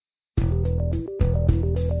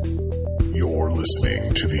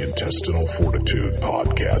listening to the Intestinal Fortitude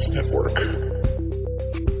Podcast Network.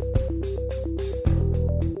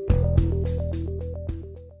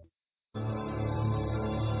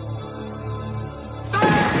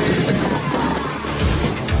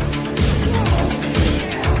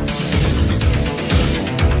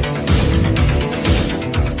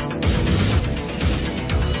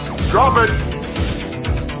 Drop it!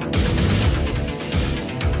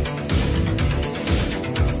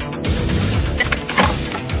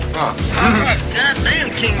 God damn,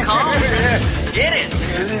 King Kong. Get it.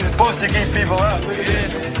 This is supposed to keep people out. Look at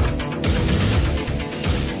this.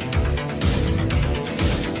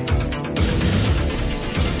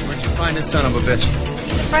 Where'd you find this son of a bitch?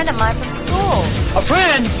 He's a friend of mine from school. A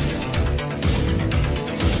friend?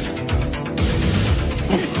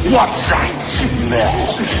 What's that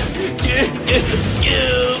smell?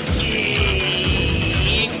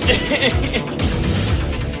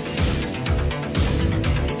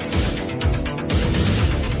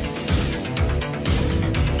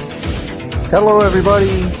 Hello,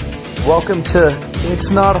 everybody. Welcome to It's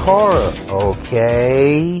Not Horror,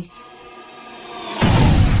 okay?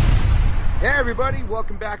 Hey, everybody.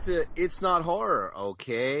 Welcome back to It's Not Horror,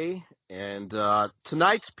 okay? And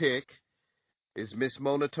tonight's pick is Miss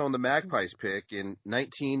Monotone the Magpie's pick in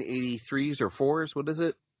 1983's or 4's, what is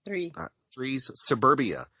it? 3's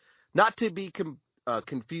Suburbia. Not to be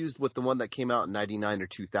confused with the one that came out in 99 or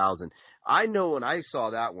 2000. I know when I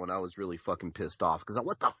saw that one, I was really fucking pissed off because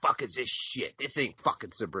what the fuck is this shit? This ain't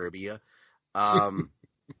fucking Suburbia.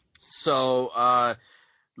 So, a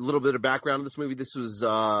little bit of background on this movie. This was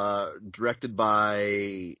directed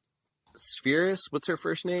by Spheris. What's her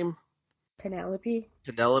first name? Penelope,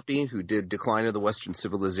 who did Decline of the Western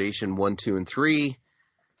Civilization 1, 2, and 3.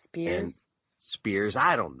 And Spears,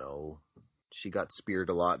 I don't know. She got speared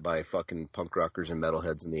a lot by fucking punk rockers and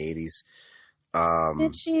metalheads in the 80s.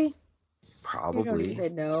 Did she? Probably. You don't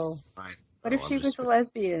even know. What if she was a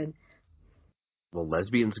lesbian? Well,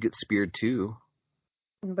 lesbians get speared too.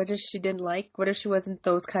 But if she didn't what if she wasn't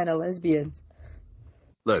those kind of lesbians?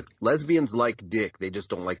 Look, lesbians like dick. They just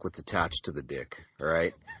don't like what's attached to the dick. All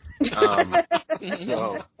right.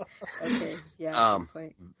 So. Okay. Yeah. Good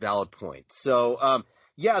point. Valid point. So,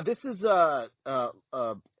 yeah, this is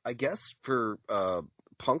I guess for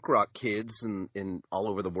punk rock kids in all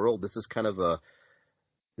over the world, this is kind of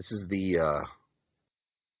this is the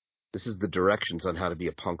directions on how to be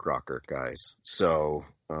a punk rocker, guys. So,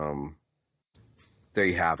 there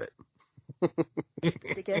you have it.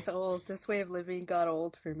 To get old, this way of living got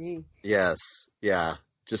old for me. Yes, yeah.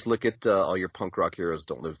 Just look at all your punk rock heroes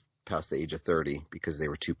don't live past the age of 30 because they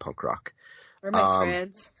were too punk rock. Or my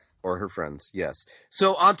friends. Or her friends, yes.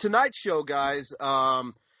 So on tonight's show, guys,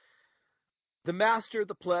 the master of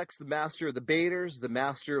the Plex, the master of the baiters, the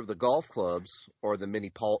master of the golf clubs, or the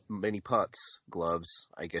mini putts gloves,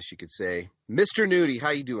 I guess you could say. Mr. Nudie,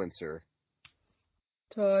 how you doing, sir?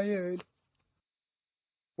 Tired.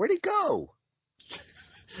 Where'd he go?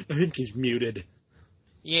 I think he's muted.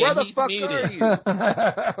 Yeah, where the he's fuck muted. are you?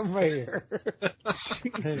 I'm right here. I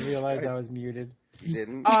didn't realize I was muted. You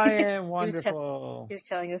didn't? I am wonderful. He's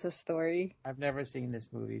telling us a story. I've never seen this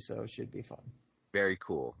movie, so it should be fun. Very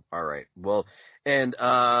cool. All right. Well, and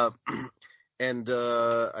I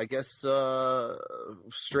guess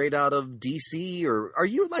straight out of DC, or are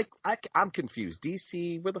you like I'm confused.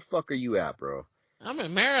 DC, where the fuck are you at, bro? I'm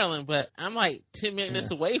in Maryland, but I'm like 10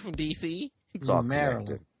 minutes away from DC. It's all Maryland.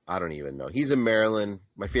 connected. I don't even know. He's in Maryland.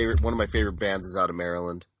 One of my favorite bands is out of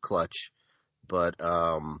Maryland, Clutch. But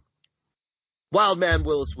Wildman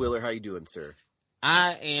Willis Wheeler, how you doing, sir?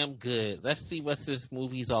 I am good. Let's see what this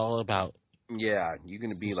movie's all about. Yeah, you're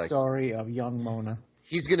gonna be like Story of young Mona.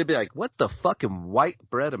 He's gonna be like, what the fucking white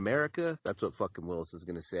bread America? That's what fucking Willis is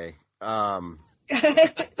gonna say.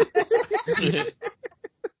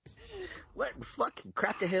 What fucking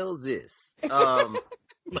crack the hell is this?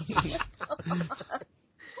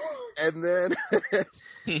 And then,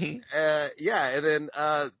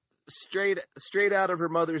 straight out of her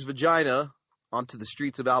mother's vagina onto the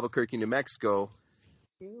streets of Albuquerque, New Mexico,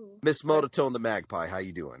 Miss Monotone the Magpie. How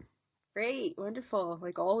you doing? Great, wonderful,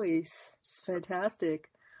 like always. Just fantastic.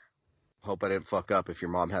 Hope I didn't fuck up if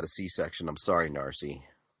your mom had a C-section. I'm sorry, Narcy.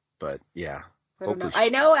 But, yeah. I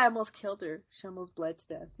know I almost killed her. She almost bled to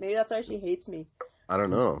death. Maybe that's why she hates me. I don't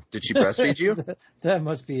know. Did she breastfeed you? That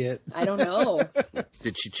must be it. I don't know.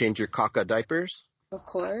 Did she change your caca diapers? Of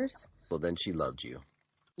course. Well, then she loved you.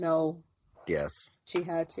 No. Yes. She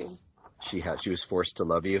had to. She was forced to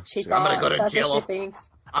love you. She I'm gonna go to that's jail. what she thinks.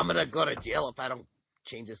 I'm gonna go to jail if I don't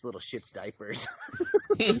change this little shit's diapers.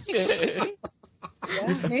 Yeah,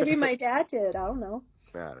 maybe my dad did. I don't know.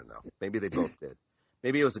 I don't know. Maybe they both did.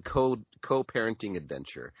 Maybe it was a co-parenting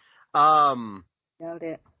adventure. Doubt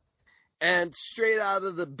it. And straight out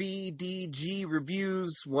of the BDG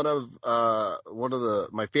reviews, one of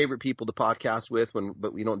my favorite people to podcast with,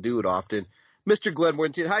 but we don't do it often, Mr. Glenn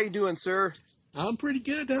Winton. How you doing, sir? I'm pretty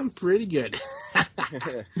good.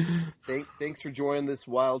 Thanks for joining this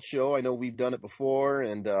wild show. I know we've done it before,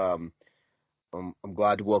 and I'm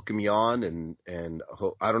glad to welcome you on. And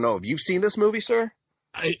I don't know, have you seen this movie, sir?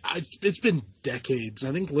 It's been decades.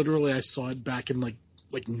 I think literally I saw it back in like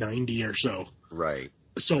 90 or so. Right.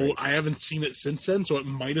 So right. I haven't seen it since then. So it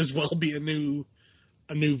might as well be a new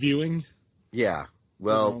viewing. Yeah.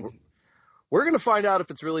 Well, we're gonna find out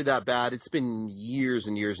if it's really that bad. It's been years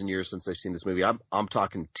and years and years since I've seen this movie. I'm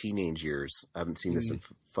talking teenage years. I haven't seen this in a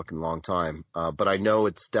fucking long time. But I know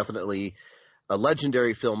it's definitely a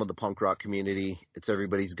legendary film of the punk rock community. It's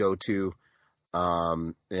everybody's go-to.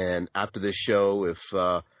 And after this show, if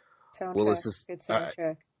Willis is good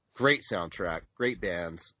soundtrack. Great soundtrack, great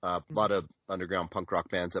bands, a lot of underground punk rock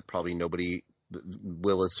bands that probably nobody,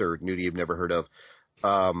 Willis or Nudie, have never heard of.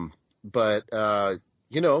 But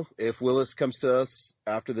if Willis comes to us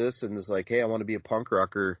after this and is like, "Hey, I want to be a punk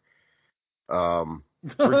rocker,"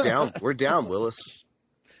 we're down. We're down, Willis.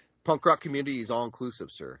 Punk rock community is all inclusive,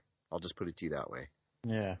 sir. I'll just put it to you that way.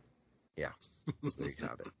 Yeah. So there you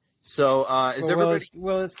have it. So everybody?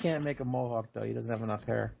 Willis can't make a mohawk though. He doesn't have enough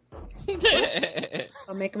hair.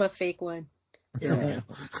 I'll make him a fake one. Yeah.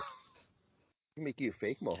 Make you a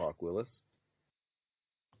fake mohawk, Willis.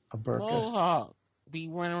 A burqa. Mohawk. Be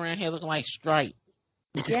running around here looking like Stripe.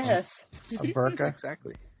 Yes. A burqa.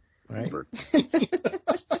 Exactly. Right.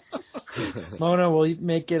 Mona will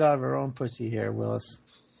make it out of her own pussy hair, Willis.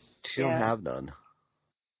 She don't have none.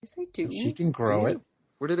 Yes, I do. She can grow it.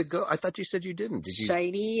 Where did it go? I thought you said you didn't. Did you?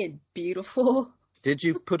 Shiny and beautiful. Did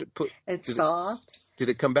you put? And soft. Did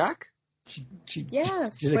it come back?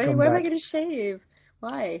 Yes. Did it Why come am I back? going to shave?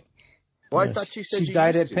 Why? Well, I thought you said she you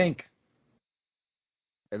dyed used it to. pink.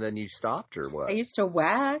 And then you stopped, or what? I used to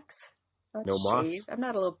wax. Not No moss? shave. I'm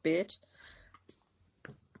not a little bitch.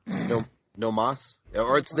 No moss,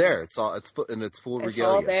 or it's there. It's in its full It's regalia.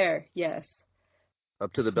 all there. Yes.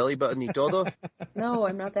 Up to the belly button y todo. No,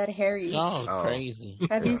 I'm not that hairy. Oh, Oh. crazy.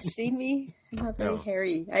 Have you seen me? I'm not very No.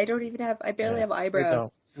 hairy. I barely have eyebrows.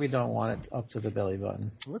 We don't want it up to the belly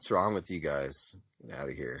button. What's wrong with you guys? Get out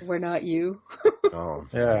of here. We're not you. Oh,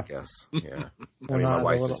 Yeah. I guess. Yeah. We're my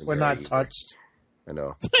wife not, isn't we're there not either. touched. I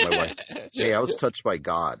know. My wife. Hey, I was touched by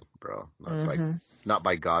God, bro. Not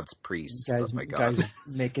by God's priest, Guys, but by God. guys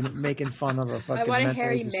making fun of a fucking I want a mentally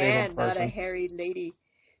hairy disabled man, not person. a hairy lady.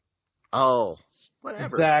 Oh,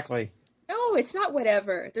 whatever. Exactly. No, it's not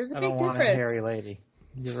whatever. There's a I big don't want a difference. hairy lady.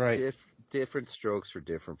 You're right. Different strokes for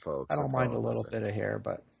different folks. I don't that's mind all a I'm little saying. bit of hair,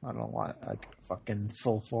 but I don't want like fucking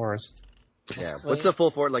full forest. Yeah. What's the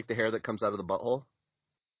full forward, like the hair that comes out of the butthole?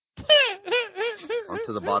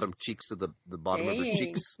 Onto the bottom cheeks of the bottom of her Dang.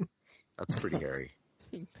 cheeks. That's pretty hairy.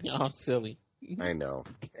 Y'all silly. I know.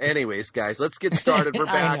 Anyways, guys, let's get started. We're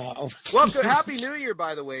I back. know. Welcome, Happy New Year,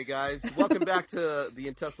 by the way, guys. Welcome back to the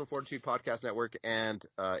Intestinal Fortitude Podcast Network, and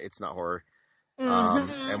It's Not Horror.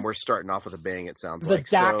 And we're starting off with a bang. It sounds The like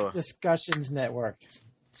Doc Discussions Network.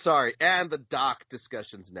 Sorry, and the Doc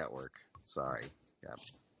Discussions Network. Sorry.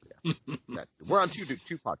 Yeah. We're on two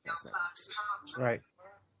podcast networks. Right.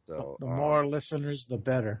 So The more listeners, the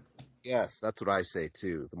better. yes, that's what I say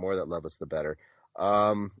too. The more that love us, the better.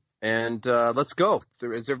 And let's go.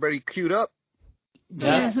 Is everybody queued up?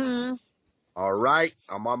 Yeah. All right.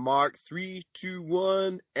 I'm on mark. 3, 2,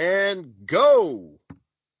 1, and go.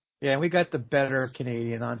 Yeah, we got the better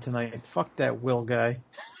Canadian on tonight. Fuck that Will guy.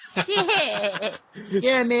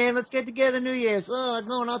 Yeah, man, let's get together New Year's. Oh, I'm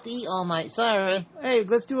going out to eat all night. Sorry. Hey,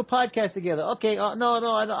 let's do a podcast together. Okay, no,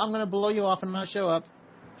 I'm going to blow you off and not show up.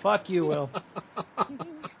 Fuck you, Will.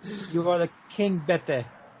 You are the king bete.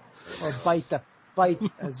 Or bite,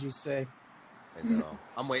 as you say. I know.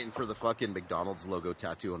 I'm waiting for the fucking McDonald's logo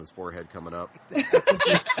tattoo on his forehead coming up.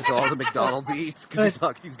 It's all the McDonald's he eats because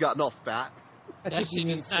he's gotten all fat. I That think he shit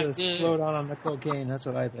needs is not to good. slow down on the cocaine. That's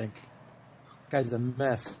what I think. Guy's a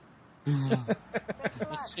mess.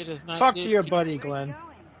 This shit is not Talk good. to your buddy, Glenn.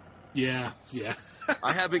 Yeah.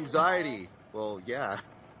 I have anxiety. Well, yeah.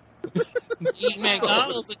 Eat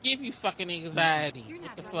McDonald's will give you fucking anxiety.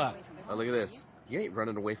 What the fuck? Oh, look at this. You ain't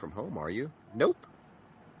running away from home, are you? Nope.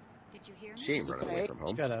 Did you hear me? She ain't running away from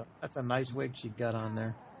home. That's a nice wig she got on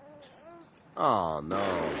there. Oh, no.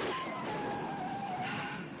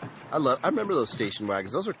 I remember those station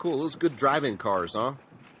wagons. Those are cool. Those are good driving cars, huh?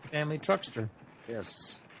 Family truckster.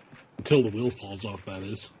 Yes. Until the wheel falls off, that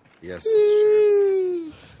is. Yes, it's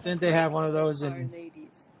true. Didn't they have one of those Our in ladies.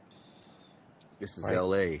 This is Right.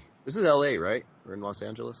 L.A. This is L.A., right? We're in Los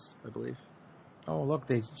Angeles, I believe. Oh, look,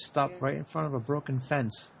 they stopped right in front of a broken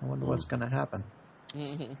fence. I wonder what's going to happen.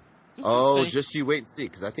 Mm-hmm. Oh, just you wait and see,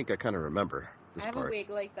 because I think I kind of remember this I have part. a wig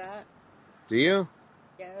like that. Do you?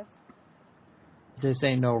 Yes. This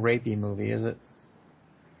ain't no rapey movie, is it?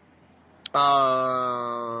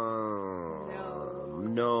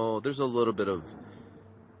 No. There's a little bit of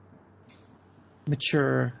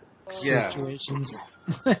Mature Yeah. situations.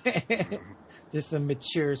 There's some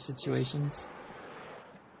mature situations.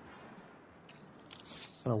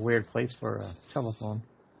 What a weird place for a telephone.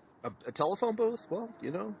 a telephone booth. Well,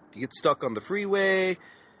 you get stuck on the freeway.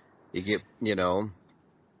 You get,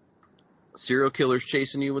 serial killers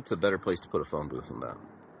chasing you. What's a better place to put a phone booth than that?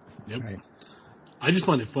 Yep. Right. I just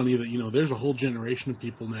find it funny that, there's a whole generation of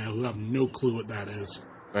people now who have no clue what that is.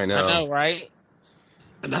 I know. I know, right?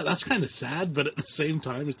 And that's kind of sad, but at the same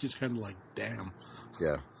time, it's just kind of like, damn.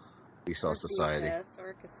 Yeah. We saw society. VHS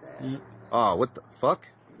or cassette. Yeah. Oh, what the fuck?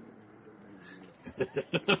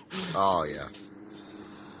 Oh, yeah.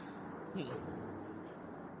 What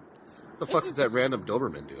the fuck is that random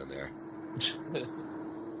Doberman doing there?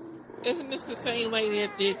 Isn't this the same lady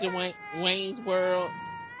that did the Wayne's World?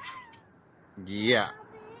 Yeah.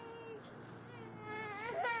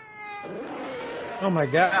 Oh my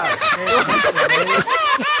God.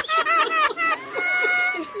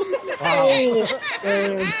 Wow.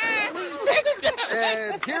 And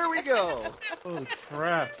here we go. Oh,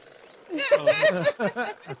 crap.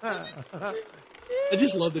 I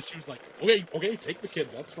just love that she's like, okay, take the kid.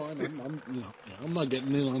 That's fine. I'm not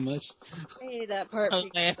getting in on this. I hated that part. I was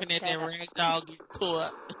laughing at that rag dog getting tore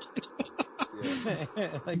up.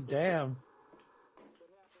 Like, damn.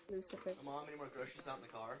 Lucifer. Mom, any more groceries out in the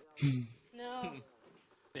car? No.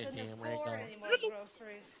 That Couldn't damn rag afford dog. any more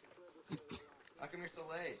groceries. How come you're so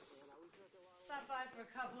late? Stop by for a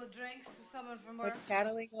couple of drinks for someone from Like work.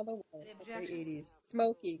 cattling on the wall. Any Very objections? 80s.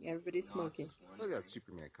 Smoking. Everybody's smoking. Look at that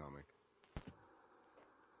Superman comic.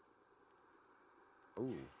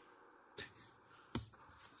 Ooh.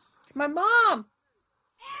 It's my mom!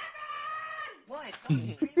 What?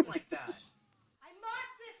 Don't scream like that. I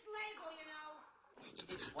marked this label, you know.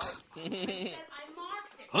 It's what? I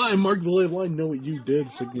marked it. I marked the label. I know what you did.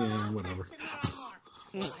 So, yeah, whatever.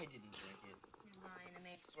 Well, I didn't drink it. You're lying to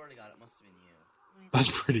me. Swear to God, it must have been you. That's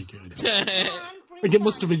pretty good. Come on, bring Like, it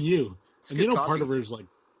must have been you. It's And good part copy. of her is like,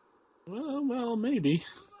 well, maybe.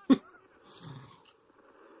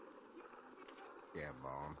 Yeah,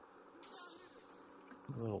 Mom.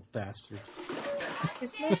 Little bastard. Damn you,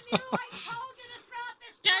 I told you to drop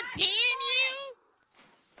this. God damn you!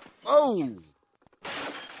 Oh!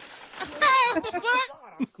 What the fuck?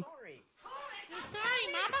 God, I'm sorry. Sorry,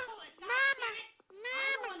 Mama.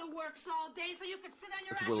 I'm the one who works all day so you could sit on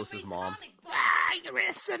your That's ass Willis's and read mom. comic books.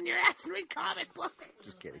 You're on your ass and read comic book.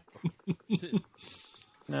 Just kidding.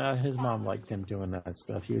 His mom liked him doing that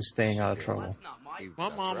stuff. He was staying out of trouble. That's not my My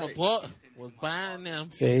That's mama right. was buying them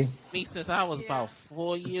See? me since I was about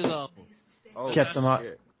 4 years old. Oh, Kept them out.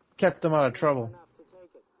 shit. Kept them out of trouble.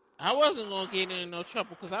 I wasn't going to get in no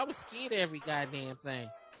trouble because I was scared of every goddamn thing.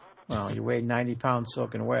 Well, you weigh 90 pounds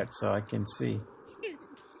soaking wet, so I can see.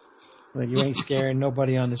 But you ain't scaring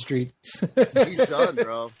nobody on the street. He's done,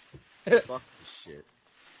 bro. Fuck this shit.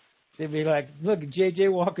 They'd be like, look, J.J.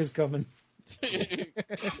 Walker's coming.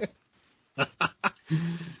 My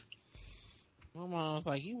mom was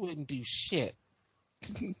like, you wouldn't do shit.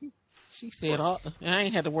 She said, I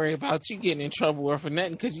ain't had to worry about you getting in trouble or for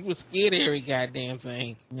nothing because you was scared of every goddamn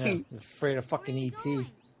thing. Yeah, afraid of fucking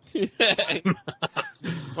E.T.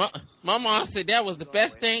 my mom said that was the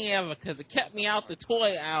best thing ever because it kept me out the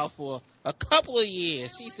toy aisle for a couple of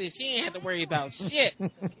years. She said she ain't had to worry about shit.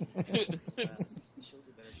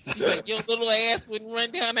 She's like, your little ass wouldn't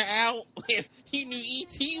run down the aisle if you knew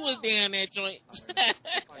E.T. was down that joint.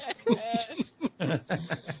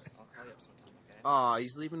 Aw,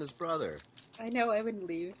 he's leaving his brother. I know I wouldn't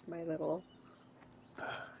leave my little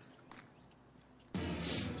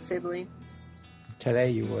sibling. Today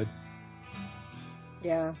you would.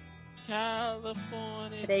 Yeah.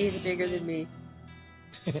 California. Today he's bigger than me.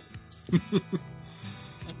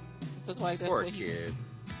 Looks like that's Poor what kid.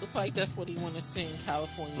 Looks like that's what he want to sing,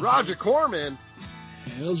 California. Roger Corman.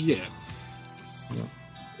 Hell yeah.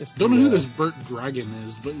 It's Don't the, know who this Burt Dragon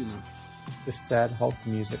is, but the sad Hulk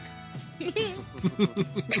music.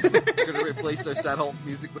 Gonna replace their sad Hulk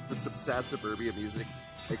music with the sad suburbia music.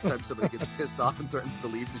 Next time somebody gets pissed off and threatens to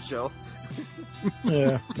leave the show.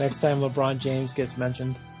 Yeah. Next time LeBron James gets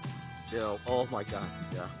mentioned. Oh my god,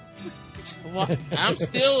 yeah. Well, I'm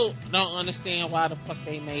still don't understand why the fuck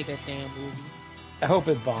they made that damn movie. I hope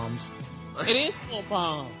it bombs. It is no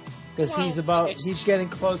bomb. Because he's getting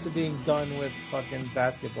close to being done with fucking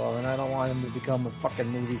basketball, and I don't want him to become a fucking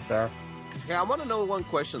movie star. Hey, I want to know one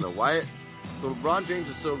question, though. Why... LeBron James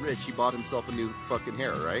is so rich, he bought himself a new fucking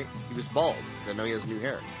hair, right? He was bald. I know he has new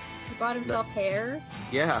hair. He bought himself hair?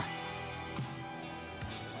 Yeah.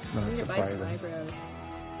 Not I need to buy some surprising. eyebrows.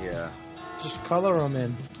 Yeah. Just color them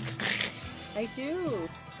in. I do.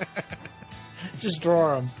 Just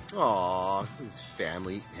draw them. Aw, his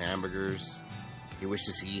family, hamburgers. He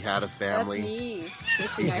wishes he had a family. That's me. Eat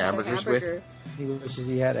Wishing I had a hamburgers with. hamburger. He wishes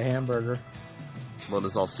he had a hamburger.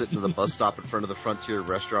 Mona's all sitting at the bus stop in front of the Frontier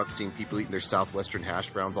restaurant, seeing people eating their Southwestern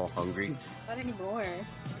hash browns, all hungry. Not anymore.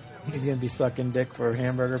 He's gonna be sucking dick for a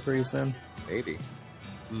hamburger pretty soon. Maybe.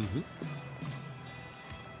 Mm-hmm.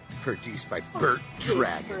 Produced by Burt For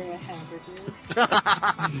Dragon. a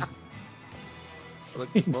hamburger.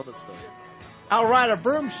 Look at Mona's story. I'll ride a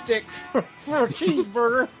broomstick for a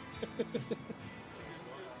cheeseburger.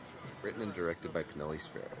 Written and directed by Pinelli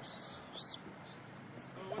Sparrows.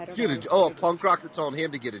 I don't Get know. a, oh, a punk rocker telling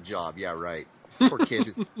him to get a job. Yeah, right. Poor kid,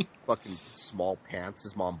 his fucking small pants.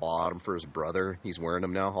 His mom bought him for his brother. He's wearing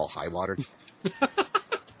them now, all high-watered.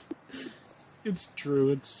 It's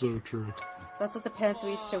true. It's so true. That's what the pants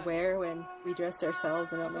we used to wear when we dressed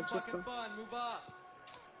ourselves in elementary school.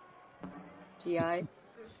 GI.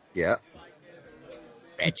 Yeah.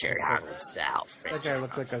 Richard hung himself. That guy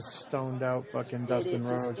looked like a stoned out fucking Did it Dustin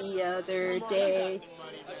just Rhodes. the other day.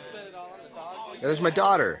 There's my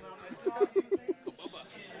daughter.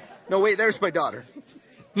 No, wait, there's my daughter.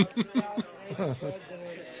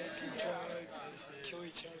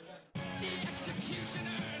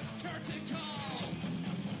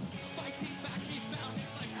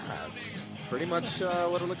 That's pretty much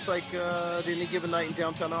what it looks like at any given night in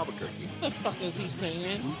downtown Albuquerque. What the fuck is he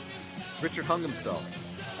saying? Richard hung himself.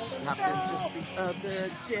 Happened just the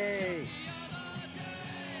other day.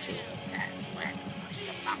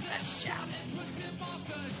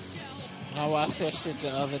 I watched that shit the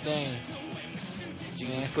other day.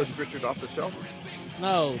 Jesus pushed Richard off the shelf?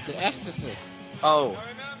 No, The Exorcist. Oh.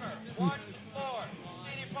 Remember, watch the floor.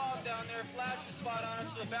 Any falls down there, flash the spot on it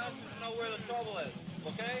so the bouncers know where the trouble is.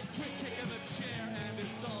 Okay?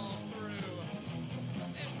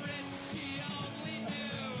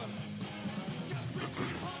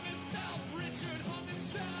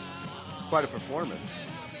 It's quite a performance.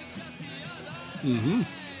 Mm-hmm.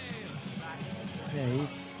 Yeah,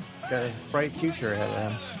 he's got a bright future ahead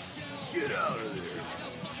of him. Get out of there.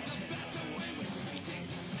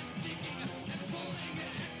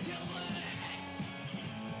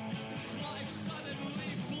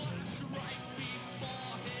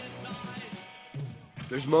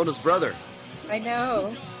 There's Mona's brother. I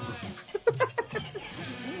know.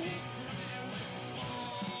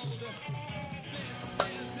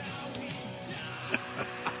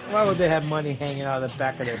 Why would they have money hanging out of the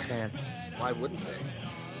back of their pants? Why wouldn't they?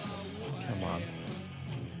 Come on.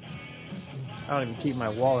 I don't even keep my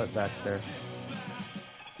wallet back there.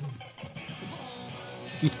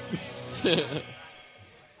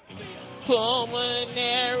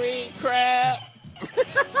 Pulmonary crap.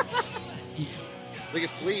 Look at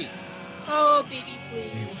Flea. Oh, baby,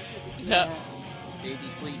 please. Yep. Baby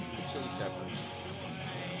Flea from the Chili Peppers.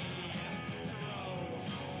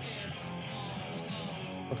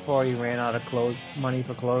 Before he ran out of clothes, money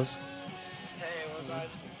for clothes. Hey, what about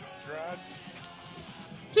drugs?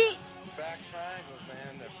 Back triangles,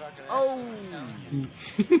 man. They're fucking. Oh!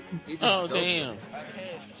 He just Oh, doped damn. I'm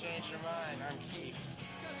Ted. Change your mind. I'm Keith.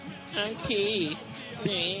 I'm Keith.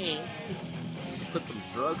 Damn. He put some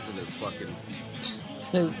drugs in his fucking...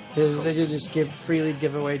 They just freely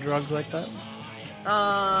give away drugs like that?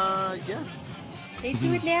 Yeah. They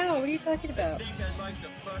do it now. What are you talking about? I think I'd like to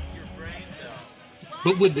fuck your brains out.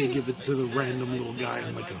 But would they give it to the random little guy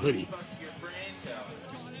in like a hoodie? Fuck your brains out.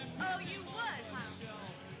 Oh, you would, huh?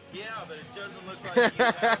 Yeah, but it doesn't look like you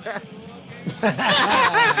have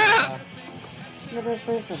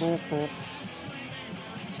it.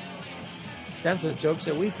 That's the jokes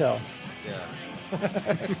that we tell. Yeah.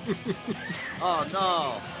 Oh,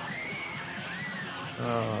 no. I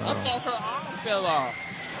Oh. thought her arm fell off.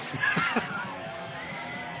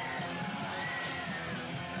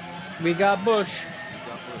 We got Bush.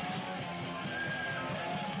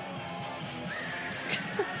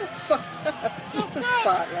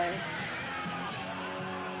 Spotlight.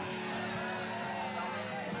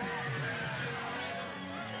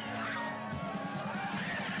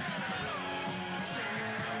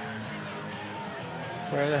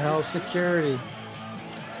 Where the hell's security?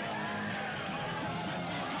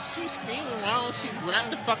 She's screaming. Why don't she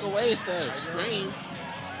run the fuck away instead of scream?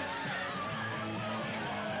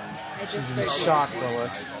 I just She's in started. shock,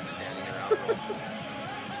 Lois. I'll stand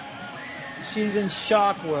She's in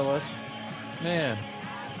shock, Willis. Man.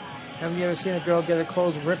 Haven't you ever seen a girl get her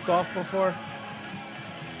clothes ripped off before?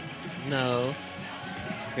 No.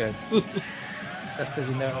 Good. That's because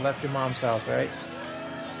you never left your mom's house, right?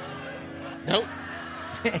 Nope.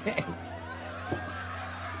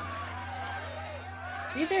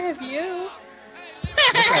 Neither have you.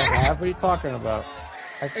 Yes, I have. What are you talking about?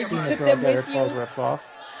 I've You seen a took girl them get her with clothes you? ripped off.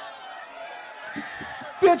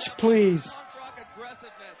 Bitch, please.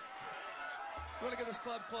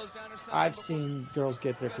 I've seen girls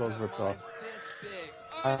get their clothes ripped off.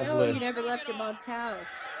 I've No, lived. you never left your mom's house.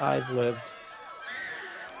 I've lived.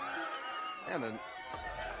 And For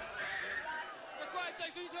Christ's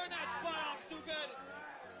sake, you turn that spot off, stupid!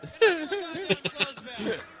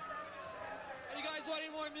 And you guys want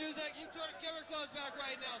any more music? You give her clothes back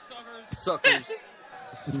right now, suckers. suckers.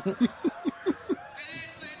 And you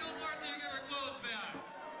say no more till you give her clothes back.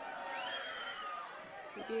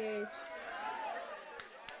 TBH.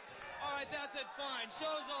 Alright, that's it, fine.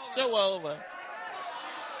 Show's over. Show over. You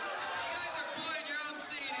guys are fine, you're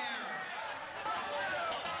obscene here.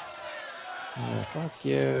 Yeah, fuck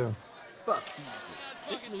you. Fuck you.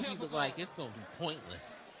 This movie looks like it's gonna be pointless.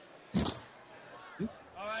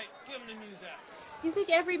 Alright, give him the music. You think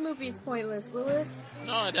every movie is pointless, Willis?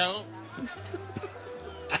 No, I don't.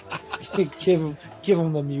 give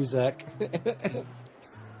him the music.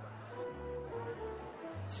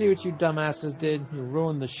 See what you dumbasses did? You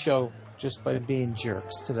ruined the show just by being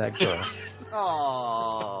jerks to that girl.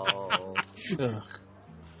 Oh. Ugh.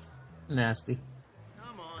 Nasty.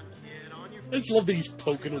 Come on, kid, on your I just love that he's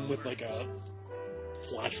poking him with like a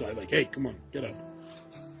flashlight. Like, hey, come on, get up.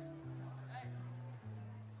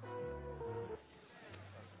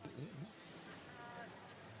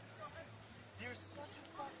 You're such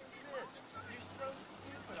a fucking bitch. You're so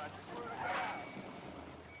stupid, I swear to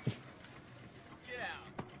God. Get out.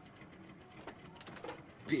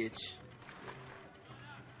 Bitch.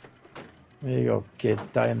 There you go, kid.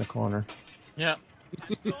 Die in the corner. Yep.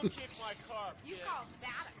 Don't kick my car, You kid. call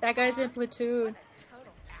that a That guy's in Platoon.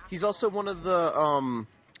 total ass. He's also one of the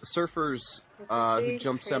surfers who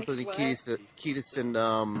jumps Anthony Kiedis and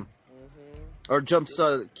or jumps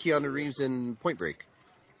Keanu Reeves in Point Break.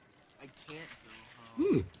 I can't go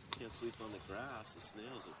home. Can't sleep on the grass. The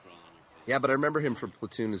snails will crawl on your face. Yeah, but I remember him from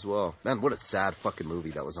Platoon as well. Man, what a sad fucking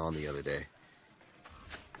movie that was on the other day.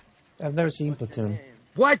 I've never seen Platoon.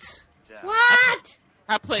 What? Jack. What?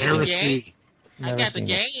 I played the game. Heresy. I Never got the seen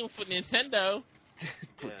it. game for Nintendo.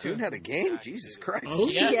 Platoon had a game? Jesus Christ. Oh,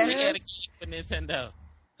 Yeah, we Yeah. had a game for Nintendo.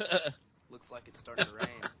 Looks like it's starting to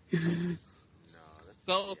rain.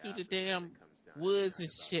 Go through the damn woods and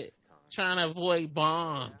shit, trying to avoid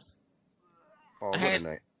bombs. Oh, what I a had-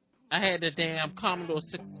 night. I had the damn Commodore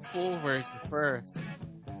 64 version first.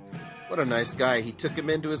 What a nice guy. He took him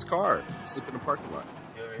into his car. Sleep in the parking lot.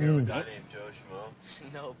 You ever hear of a guy named Joe Schmo?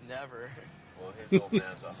 Nope, never. Well, his old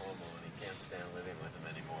man's a homo and he can't stand living with him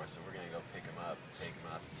anymore, so we're gonna go pick him up and take him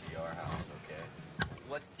out to TR house, okay?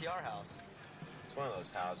 What's TR house? It's one of those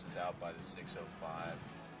houses out by the 605.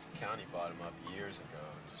 The county bought him up years ago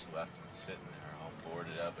and just left him sitting there, all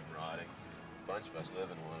boarded up and rotting. A bunch of us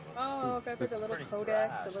live in one of them. Oh, remember the little Pretty Kodak?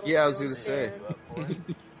 trash. The little Yeah, I was film gonna say. stand? You up for it?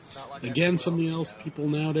 It's not like Again, everywhere something else, else people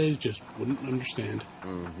nowadays just wouldn't understand.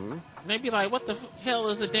 Mm-hmm. Maybe like, what the hell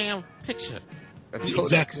is a damn picture? A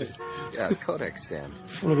Kodak. Exactly. Yeah, Kodak stand.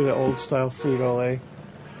 Look at the old style Frito-Lay.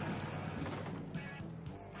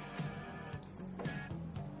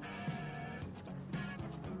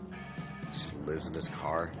 Just lives in his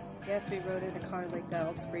car. Yes, we rode in a car like that,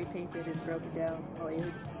 all spray painted and broken down.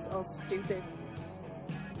 All stupid.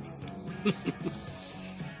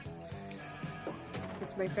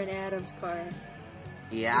 It's my friend Adam's car.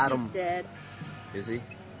 Yeah, Adam. He's dead. Is he?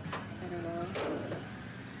 I don't know.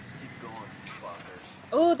 Keep going, fuckers.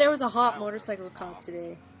 Oh, there was a hot motorcycle cop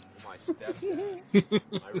today. My stepdad.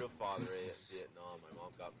 My real father ate in Vietnam. My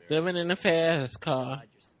mom got married. Living in a fast car. God,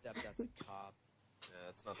 your stepdad's a cop. Yeah,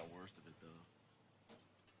 that's not the worst of it, though.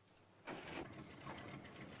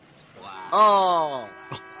 It's black. Oh!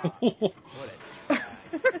 What a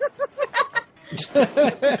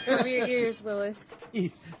Cover your ears, Willis.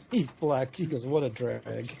 He's black. He goes, what a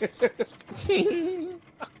drag. That's I came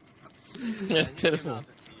pitiful. out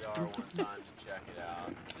to TR one time to check it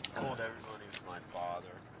out. Told everyone he was my father.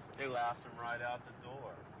 They laughed him right out the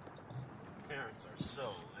door. Parents are so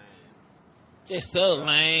lame. It's so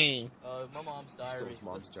lame. my mom's diary. His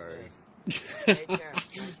mom's diary. May 10th,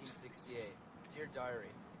 1968. Dear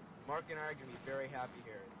diary, Mark and I are going to be very happy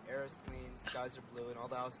here. The air is clean, skies are blue, and all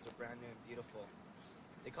the houses are brand new and beautiful.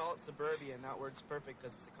 They call it suburbia, and that word's perfect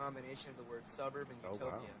because it's a combination of the words suburb and Oh,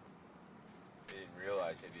 utopia. wow. They didn't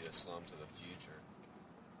realize they'd be a slum to the future.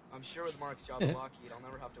 I'm sure with Mark's job at Lockheed, I'll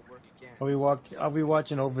never have to work again. I'll be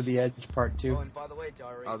watching Over the Edge Part 2. Oh, and by the way,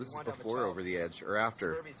 Diary, Oh, this is before Over the Edge, or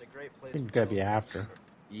after? Suburbia's a great place. I think it's gotta be after.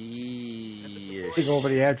 Yeah. I think Over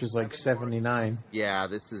the Edge was like 79. Yeah,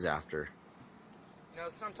 this is after. You know,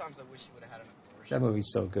 sometimes I wish you would have had an abortion. That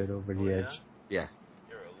movie's so good, Over the Edge. Yeah.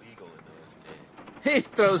 You're illegal in those days.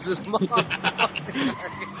 He throws his mom.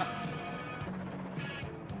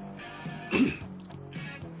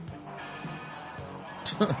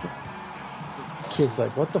 Kid's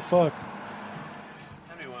like, what the fuck?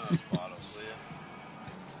 Hand me one of those bottles, will you?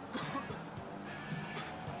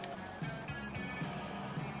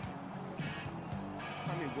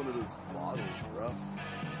 I mean, one of those bottles, bro.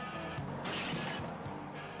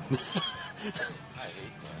 I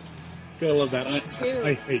hate glasses. Gotta love that. I hate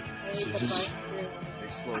I hate the scissors. bus too.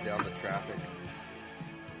 They slow down the traffic.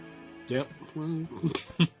 Yep.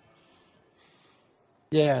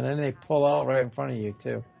 Yeah, and then they pull out right in front of you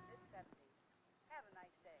too.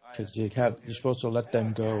 Because you're supposed to let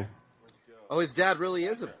them go. Oh, his dad really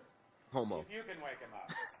is a homo. He's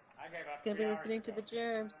gonna be listening to the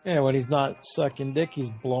germs. Yeah, when he's not sucking dick, he's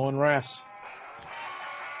blowing refs.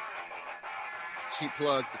 Cheap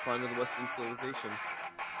plug to Climb to the Western Civilization.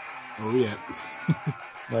 Oh, yeah.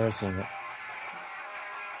 Never seen it.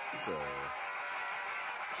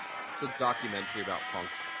 It's a documentary about punk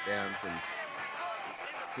bands, and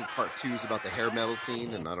I think part 2 is about the hair metal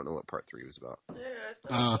scene, and I don't know what part 3 was about.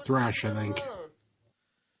 Thrash, I think.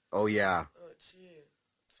 Oh, yeah. Oh, gee.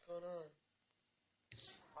 What's going on?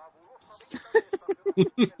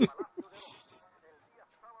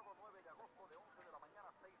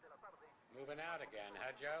 Moving out again,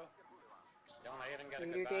 huh, Joe? Don't I even get a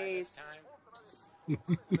Later goodbye days. this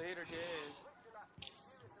time? Later days.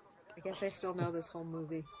 I guess I still know this whole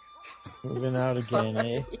movie. Moving out again,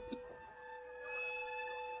 eh?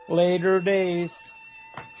 Later days.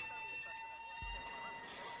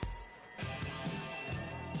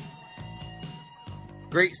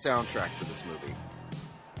 Great soundtrack for this movie.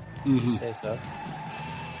 Mm-hmm. Say so.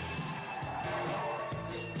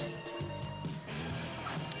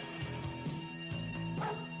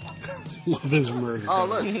 Love is murder. Oh,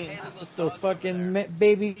 look. Those fucking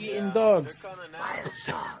baby eating dogs. Wild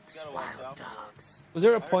dogs. Wild dogs. Was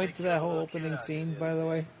there a point to that whole opening scene, by the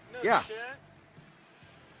way? No Yeah. shit.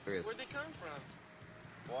 There is. Where'd they come from?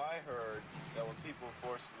 Well, I heard that when people were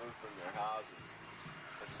forced to move from their houses,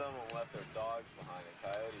 that someone left their dogs behind and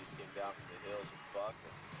coyotes came down from the hills and fucked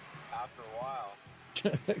them. After a while,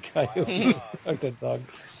 Coyote. Fuck that dog.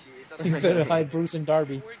 You better hide Bruce and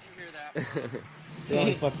Darby. Where'd you hear that from? They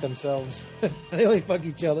only fuck themselves. They only fuck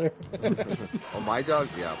each other. Oh, my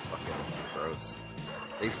dogs? Yeah, fucking gross.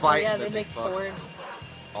 They Oh, fight yeah, and they then make they fuck. porn.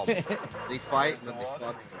 Oh, they fight and then they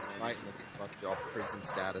fuck. Fight and then they fuck. They're all prison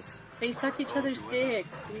status. They suck each other's dicks.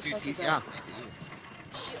 What are you talking Yeah, about? they do.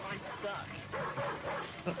 Shit, I suck.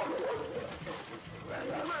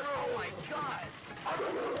 Oh my god.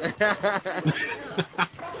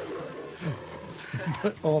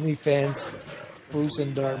 OnlyFans, Bruce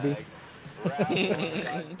and Darby.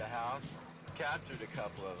 Grabbed the house, captured a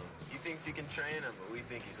couple of them. He thinks he can train them, but we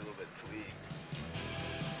think he's a little bit tweaked.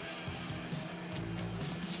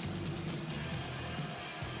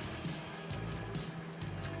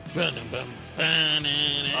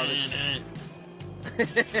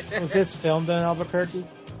 Was this filmed in Albuquerque?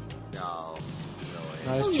 No.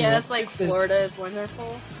 No, Oh, too yeah, much- it's like Florida is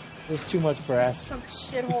wonderful. There's too much grass. Some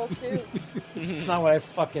shithole, too. It's not what I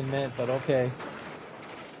fucking meant, but okay.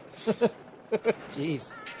 Jeez.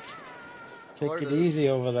 Take Florida. it easy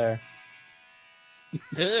over there.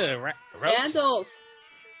 Sandals!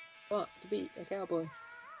 Want to be a cowboy.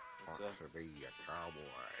 Wants to be a cowboy.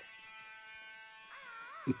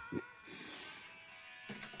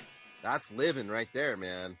 That's living right there,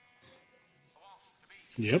 man.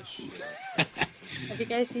 Yep. Have you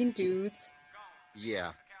guys seen Dudes?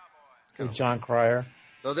 Yeah. With John Cryer.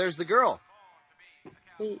 So there's the girl.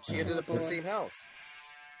 Wait, She ended up in the boy. same house.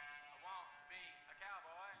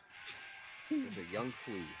 There's a young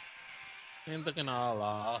flea. And looking all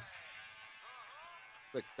lost.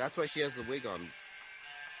 Look, that's why she has the wig on.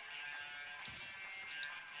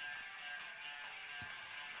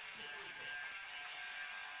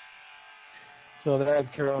 So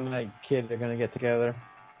that girl and that kid are gonna get together.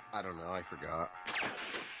 I don't know, I forgot.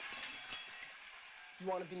 You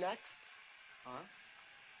want to be next? Huh?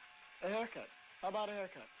 A haircut. How about a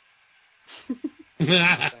haircut? I just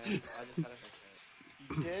had a haircut.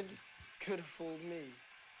 You did? Could have fooled me.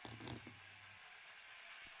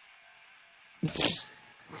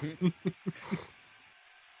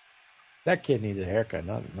 That kid needs a haircut,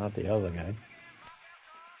 not the other guy.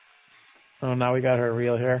 Oh, now we got her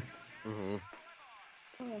real hair. Mm-hmm.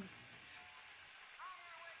 Oh.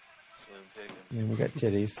 Slim Pickens. And we got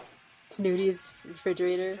titties. Snooty's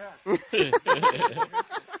refrigerator.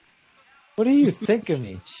 What do you think of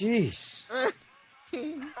me? Jeez.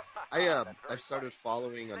 I've started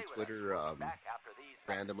following on Twitter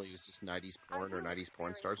randomly it's just 90s porn or 90s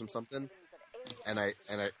porn stars or something, and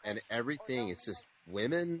everything is just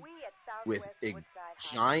women with big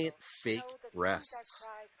giant fake breasts.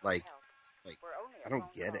 Like I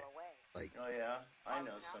don't get it. Like, Oh yeah, I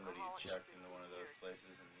know somebody who checked into one of those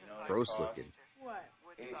places, and you know what gross it cost? looking. What?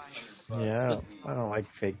 $800. Yeah, I don't like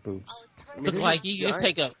fake boobs. Look like you can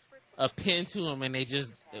take a pin to them and they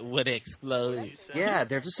just would explode. Yeah,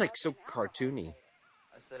 they're just like so cartoony.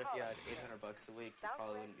 I said if you had $800 a week, you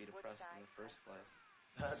probably wouldn't be depressed in the first place.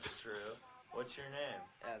 That's true. What's your name?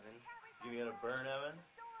 Evan. You got a burn, Evan?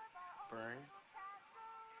 Burn.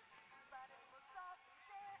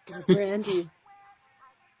 Brandy.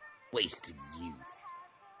 Wasted youth.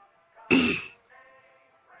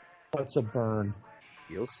 What's a burn?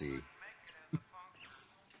 You'll see.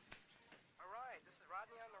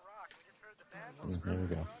 There we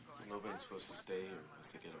go. Nobody's supposed to stay here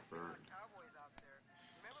unless they get a burn.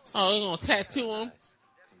 Oh, you gonna tattoo them?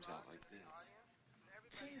 Comes out like this.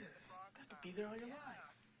 Jesus, I have to be there all your life.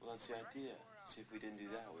 Well, that's the idea. See, if we didn't do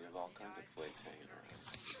that, we'd have all kinds of flakes hanging around.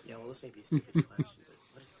 Yeah, well, this may be a stupid question, but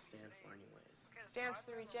what does it stand for anyways? Stands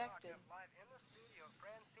for rejected.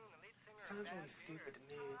 Sounds really stupid to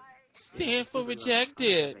me. Stand for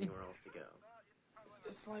rejected. Anywhere else to go.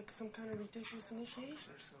 It's like some kind of ridiculous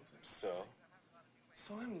initiation or something. So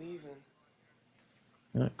I'm leaving.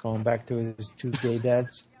 Going back to his two gay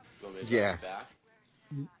dads. Yeah.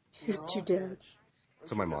 His two dads.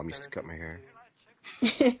 So my mom used to cut my hair.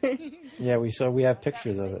 Yeah, we have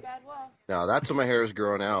pictures of it. No, that's when my hair is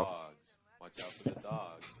growing out. Dogs. Watch out for the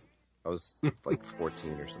dogs. I was like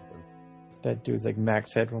 14 or something. That dude's like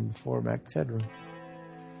Max Headroom before Max Headroom.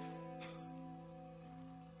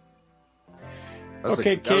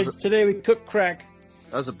 Okay, kids, today we cook crack.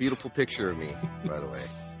 That was a beautiful picture of me, by the way.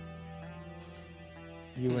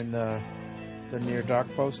 You and the Near Dark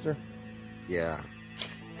poster? Yeah.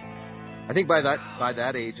 I think by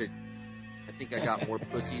that age, I think I got more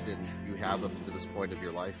pussy than you have up to this point of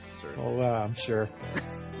your life, sir. Oh, I'm sure.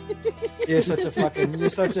 You're such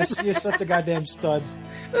a goddamn stud.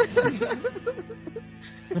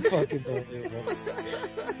 Fucking unbelievable.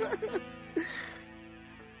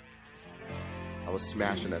 I was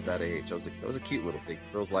smashing at that age. I was a cute little thing.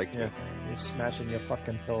 Girls liked me. You're smashing your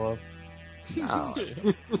fucking pillow. No.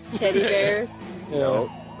 Teddy bears. Yeah.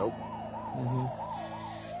 Nope. Mm-hmm.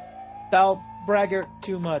 Thou braggart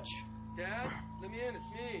too much. Dad, let me in. It's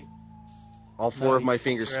me. All four of my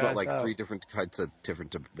fingers your smell ass like out. 3 different types of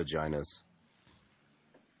different vaginas.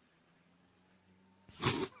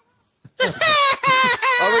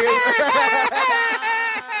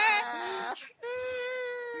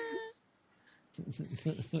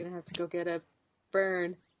 Gonna have to go get a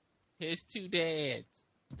burn. His two dads.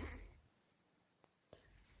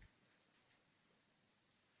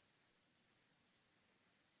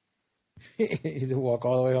 You walk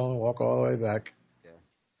all the way home and walk all the way back. Yeah.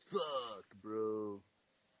 Fuck, bro.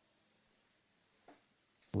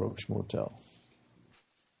 Roach Motel.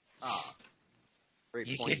 Ah. Great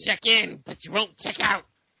You point. can check in, but you won't check out.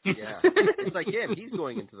 Yeah. It's like him. He's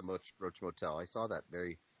going into the Roach Motel. I saw that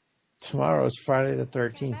very... Tomorrow's Friday the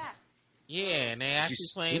 13th. Yeah, and they're actually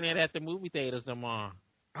playing it at the movie theaters tomorrow.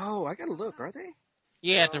 Oh, I gotta look. Are they?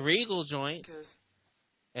 Yeah, at the Regal joint.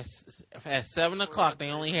 At 7 o'clock, they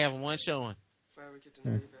only have one showing.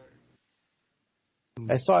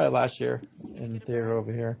 I saw it last year in the theater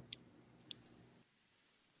over here.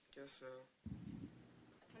 Guess so.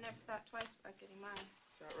 I never thought twice about getting mine.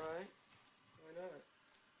 Is that right? Why not?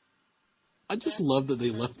 I just love that they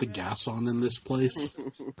left the gas on in this place.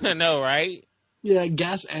 I know, right? Yeah,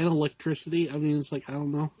 gas and electricity. I mean, it's like, I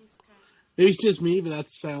don't know. Maybe it's just me, but that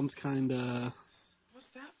sounds kind of... What's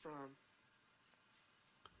that from?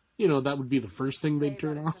 You know, that would be the first thing they'd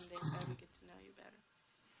turn off.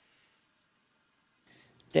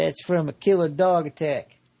 That's from a killer dog attack.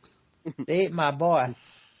 They ate my boy.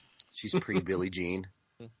 She's pre-Billie Jean.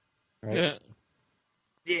 Right? Yeah.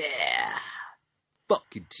 Yeah.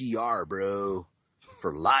 Fucking TR, bro.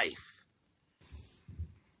 For life.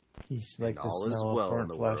 He's like and the all is smell of well burnt in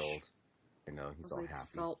the flesh. world. You know, he's all Like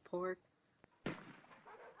happy. salt pork.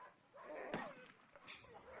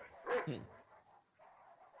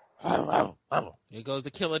 Here goes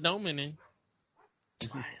the killer Domin in.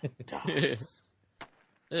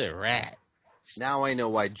 A rat. Now I know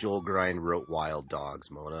why Joel Grind wrote Wild Dogs,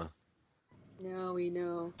 Mona. Now we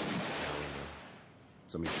know. Now we know.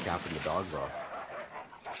 Somebody's capping the dogs off.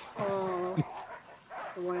 Oh,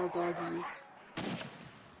 the wild doggies.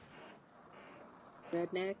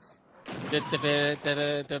 Rednecks.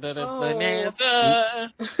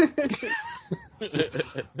 Bonanza.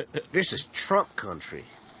 This is Trump country.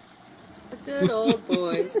 The good old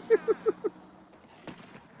boys.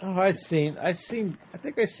 Oh, I think I've seen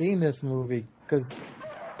this movie because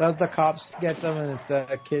the cops get them and it's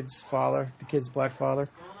the kid's father, the kid's black father.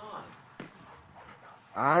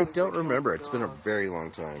 I don't remember. It's been a very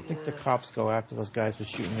long time. I think the cops go after those guys for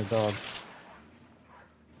shooting the dogs.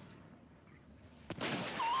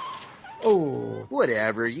 Oh,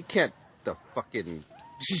 whatever. You can't. The fucking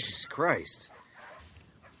Jesus Christ.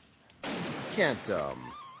 You can't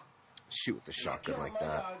shoot with the shotgun like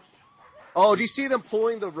that. Oh, do you see them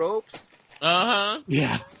pulling the ropes?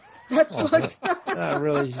 Yeah. That's fucked up.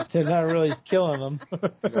 They're not really killing them.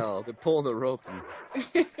 No, they're pulling the rope.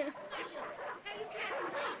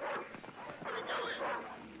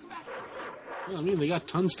 Well, I mean, they got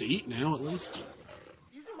tons to eat now, at least.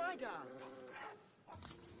 These are my dogs.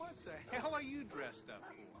 What the hell are you dressed up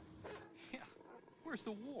for? Yeah, where's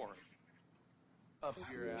the war? Up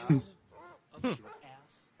your ass. Up your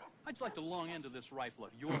ass? I'd like the long end of this rifle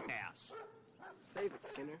up your ass. Save it,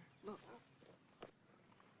 Skinner. Look.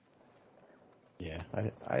 Yeah,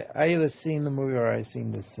 I either seen the movie or I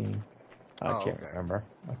seen this scene. I can't remember.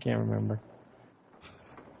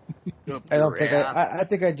 I don't think I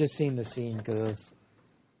think I just seen the scene because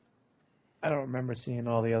I don't remember seeing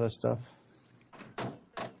all the other stuff.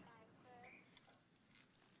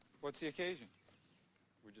 What's the occasion?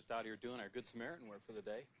 We're just out here doing our Good Samaritan work for the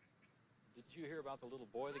day. Did you hear about the little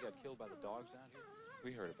boy that got killed by the dogs out here?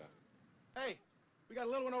 We heard about it. Hey, we got a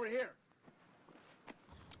little one over here.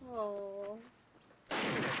 Oh.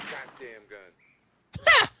 Goddamn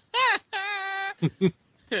gun.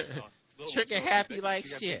 Trigger happy like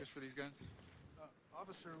shit. For these guns?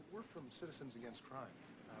 Officer, we're from Citizens Against Crime.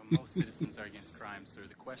 Most citizens are against crime, sir.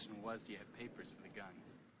 The question was, do you have papers for the guns?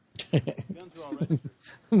 Guns are all registered.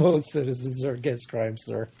 Most citizens are against crime,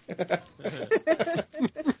 sir. Bob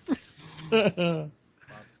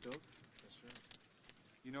Stokes? Yes, sir.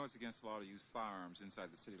 You know it's against the law to use firearms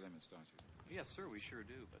inside the city limits, don't you? Yes, sir, we sure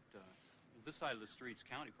do. But this side of the street's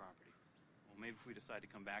county property. Well, maybe if we decide to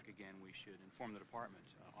come back again, we should inform the department.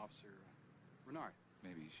 Officer Renard.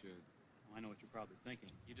 Maybe you should. Well, I know what you're probably thinking.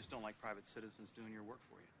 You just don't like private citizens doing your work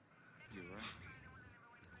for you. You're right.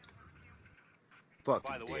 Fucking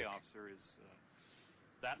By the way, dick. officer, is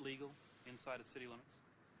that legal inside of city limits?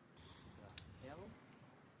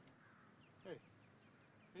 Hey,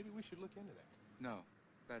 maybe we should look into that. No,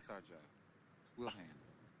 that's our job. We'll handle it.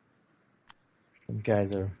 Some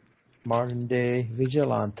guys are modern day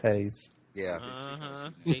vigilantes. Yeah.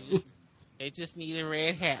 They just need a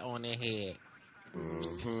red hat on their head.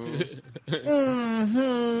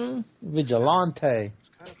 Vigilante.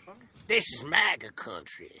 This is MAGA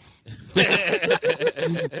country. That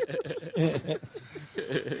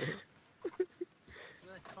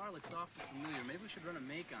car looks awfully familiar. Maybe we should run a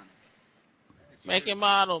make on it. Make it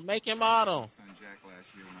model. Son Jack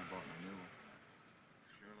last year when I bought my new one.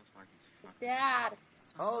 Sure looks like he's fucking. Dad.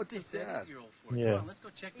 Oh, it's his dad. Yeah. Come on, let's go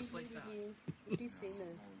check this place out. What do you see I'm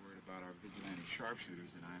more worried about our vigilante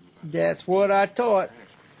sharpshooters than I am about. That's what I thought.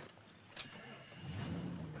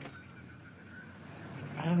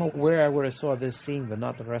 I don't know where I would have saw this scene, but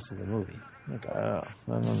not the rest of the movie. Like, I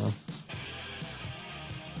don't know.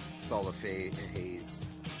 It's all the haze.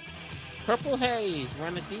 Purple haze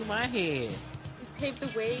running through my head. You paved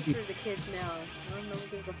the way for the kids now. I don't know who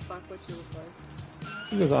gives a fuck what you look like.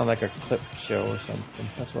 He was on like a clip show or something.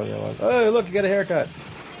 That's what it was. Oh, look, you got a haircut.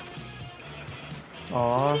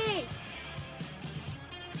 Aw. Hey.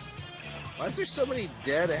 Why is there so many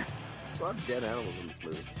dead animals? There's a lot of dead animals in this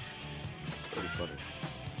movie. It's pretty funny.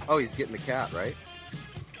 Oh, he's getting the cat, right?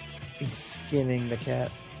 He's skinning the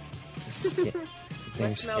cat.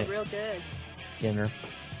 That smells real good. Skinner.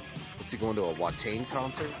 What's he going to, a Watain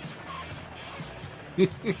concert?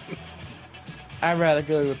 I'd rather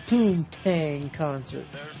go to a Poontang concert.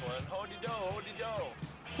 There's one. Hody-do, hody-do.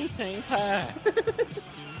 Poontang pie.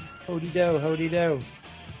 Hody-do, hody-do.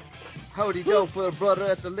 Howdy-do for a brother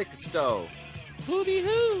at the liquor store.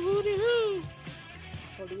 Hooty-hoo, hooty-hoo.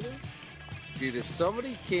 What do you do? Dude, if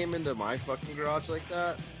somebody came into my fucking garage like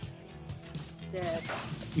that, Dead.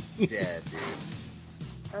 dead, dude.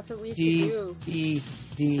 That's what we used to do.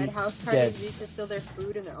 D. At house parties, we used to steal their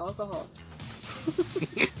food and their alcohol.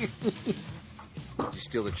 Did you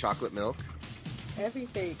steal the chocolate milk?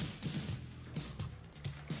 Everything.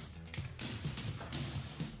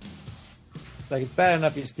 Like, it's bad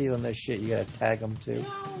enough you're stealing this shit, you gotta tag them too.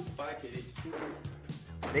 Bye, kitty.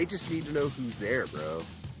 They just need to know who's there, bro.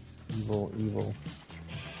 Evil.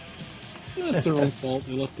 That's their own fault.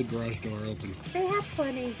 They left the garage door open. They have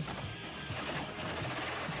plenty.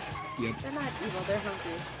 Yep. They're not evil. They're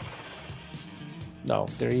hungry. No,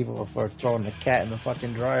 they're evil for throwing the cat in the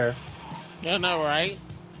fucking dryer. You're not right.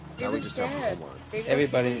 They were dead.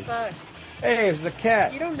 Everybody. Hey, it's a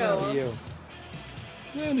cat. You don't know him. You.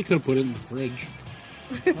 Yeah, they could have put it in the fridge.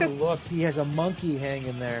 Oh, look, he has a monkey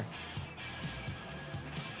hanging there.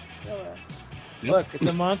 Yep. Look, it's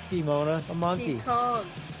a monkey, Mona. A monkey. King Kong.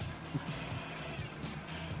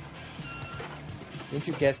 Didn't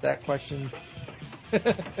you guess that question?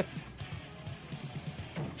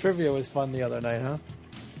 Trivia was fun the other night, huh?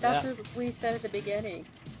 That's what we said at the beginning.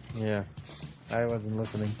 Yeah. I wasn't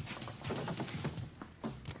listening.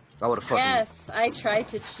 I would have fucking... Yes, I tried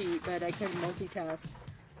to cheat, but I couldn't multitask.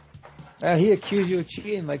 He accused you of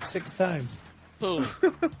cheating like 6 times. Who?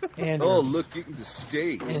 Andrew. Oh, look, getting the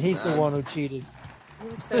steak. And he's the one who cheated. He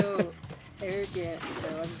was so arrogant,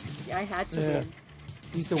 so I had to win.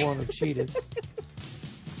 He's the one who cheated.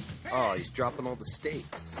 Oh, he's dropping all the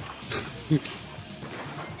steaks.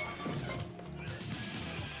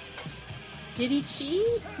 Did he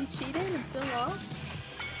cheat? He cheated and still lost?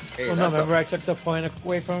 Hey, no, remember I took the point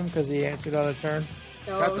away from him because he answered on a turn?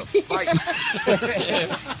 No. That's a fight.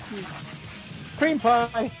 Cream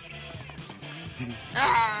pie.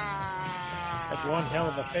 That's one hell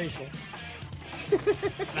of a facial.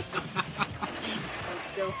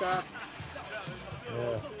 Still up.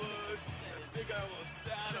 Yeah.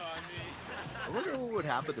 I wonder what would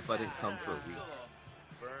happen if I didn't come for a week.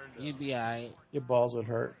 You'd be alright. Your balls would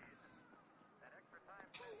hurt.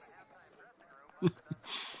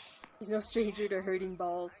 He's no stranger to hurting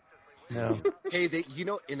balls. No. Hey,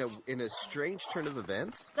 in a strange turn of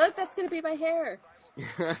events. Look, that's gonna be my hair.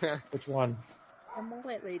 Which one? The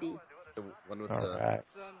mullet lady. The one with right.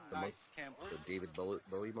 the David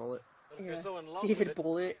Bowie mullet. Yeah. You're so in love David with it,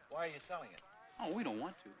 Bullet. why are you selling it? Oh, we don't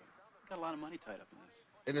want to. We've got a lot of money tied up in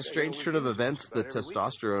this. In a strange turn of events, the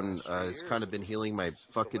testosterone has kind of been healing my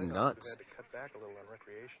fucking nuts.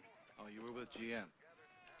 Oh, you were with GM.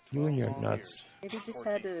 You and your nuts. Maybe just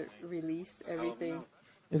had to release everything.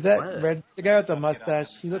 Is that red? The guy with the mustache?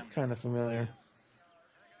 He looked kind of familiar.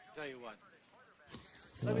 Tell you what.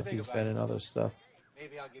 I don't know if he's been in other stuff.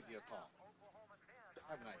 Maybe I'll give you a call.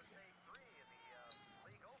 Have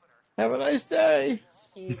Have a nice day.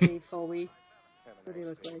 a nice day. Easy, Foley. What do you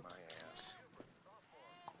look like?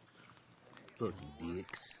 Fucking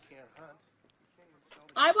dicks.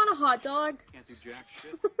 I want a hot dog. Can't do jack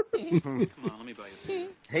shit. Come on, let me buy you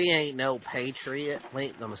a He ain't no patriot. We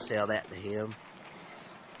ain't gonna sell that to him.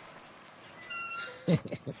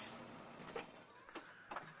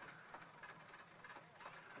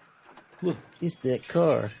 Look, it's that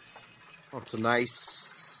car. Oh, it's a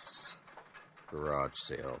nice garage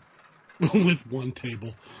sale. With one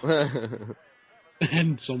table.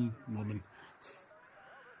 And some woman.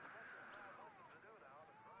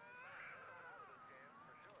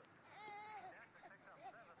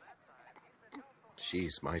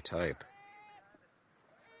 She's my type.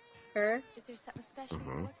 Her? Is there something special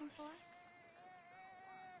you're looking for?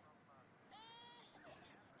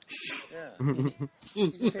 Yeah.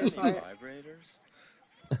 Vibrators?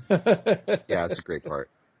 Yeah, it's a great part.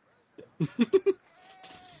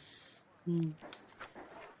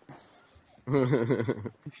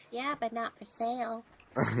 Yeah, but not for sale.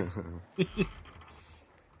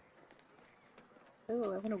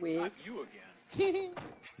 Ooh, I want a wig. Not you again.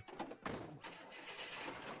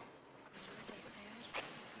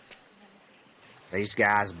 These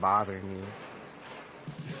guys bothering you.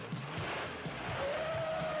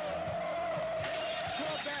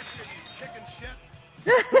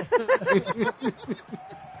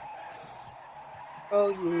 Oh,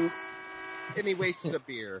 you. And he wasted a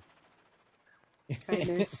beer.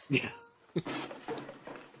 Kindness. Yeah.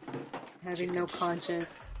 Having no conscience.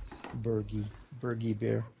 Bergie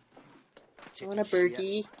beer. I want a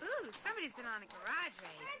Bergie. Ooh, somebody's been on a garage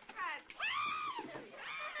race.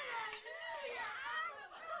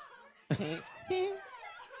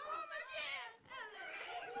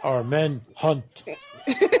 Our men hunt.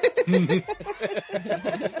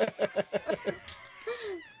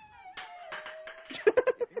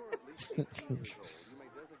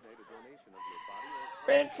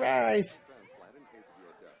 French fries.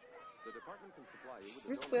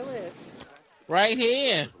 Where's Willis? Right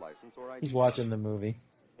here. He's watching the movie.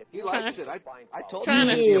 He likes it. I told Trying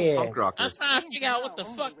him to- he'd be a punk rocker. I'm trying to figure out what the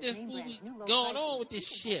fuck this movie going on with this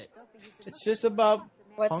shit. It's just about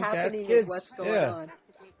What's punk-ass happening kids. is what's going Yeah. on.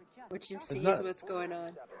 What you see not- is what's going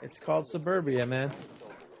on. It's called Suburbia, man.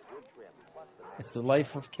 It's the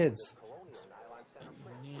life of kids.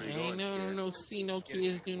 I ain't no see no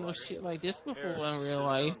kids do no shit like this before in real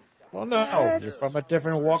life. Well, no, you're from a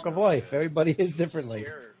different walk of life. Everybody is differently.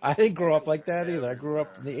 I didn't grow up like that either. I grew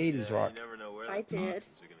up in the 80s rock. I did.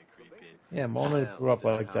 Yeah, Mona grew up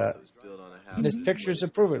like that. And there's pictures to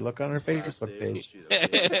prove it. Look on her Facebook page.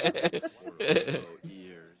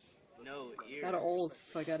 Got old,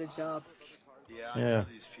 so I got a job. Yeah.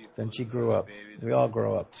 Then she grew up. We all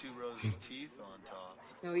grow up.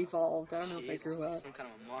 No, evolved. I don't know if I grew up. Some kind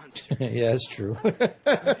of a monster. Yeah, it's true. Yeah,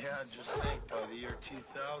 just think, by the year 2000,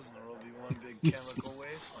 there will be one big chemical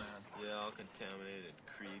wasteland. Yeah, all contaminated,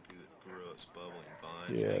 creepy with gross bubbling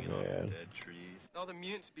vines hanging off of dead trees. All the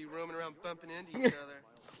mutants be roaming around bumping into each other.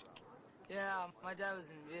 Yeah, my dad was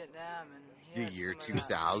in Vietnam, and he The had year some of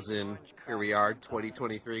that 2000. orange Here we are,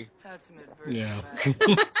 2023. Had some adversity. Yeah.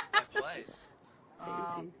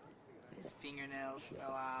 His fingernails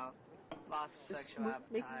fell out. Lost of sexual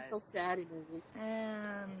Makes me appetite. feel sad in movies.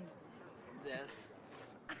 And this.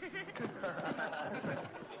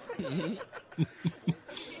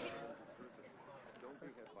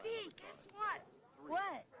 Hey, guess what?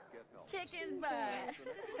 What? Chicken butt.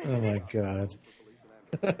 Oh, my God.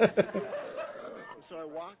 So I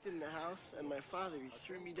walked in the house, and my father, he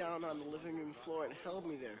threw me down on the living room floor and held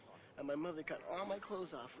me there. And my mother cut all my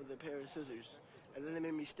clothes off with a pair of scissors. And then they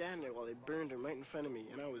made me stand there while they burned them right in front of me,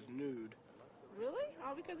 and I was nude. Really?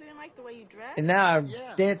 All because they didn't like the way you dressed? And now I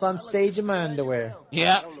dance on stage in my underwear.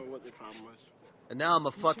 Yeah. I don't know what the problem was. And now I'm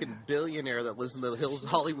a fucking billionaire that lives in the hills,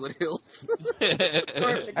 Hollywood Hills.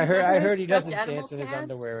 I heard he doesn't dance in his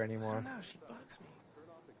underwear anymore. No, she bugs me.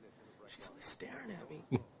 She's always staring at me.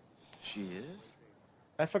 She is?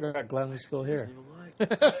 I forgot Glenn was still here.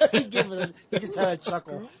 He he just had a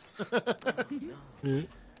chuckle. No.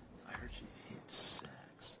 I heard she hates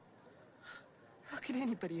sex. How can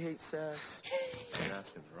anybody hate sex? You're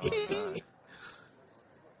asking the wrong guy.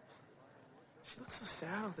 She looks so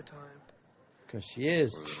sad all the time. Because she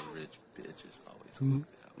is. Poor little rich bitches always look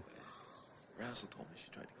that way. Razzle told me she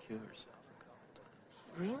tried to kill herself a couple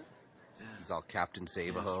times. Really? Yeah. He's all Captain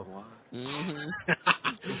Save-A-Ho. Why? Mm-hmm.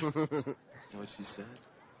 You know what she said?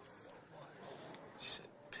 She said,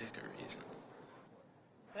 pick a reason.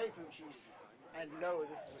 Hey, Poochies. I know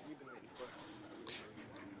this is what you've been waiting for.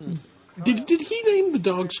 Did he name the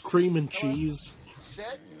dogs Cream and Cheese?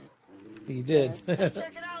 He did. Check it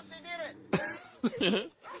out, they did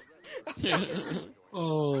it!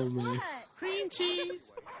 Oh, man. Cream cheese.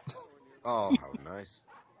 Oh, how nice.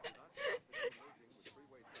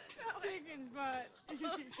 Chicken butt.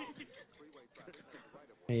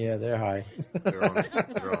 Yeah, they're high. They're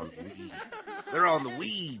on weeds. They're on the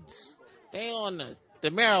weeds. They on the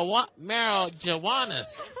marijuanas.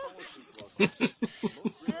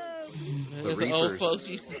 The old folks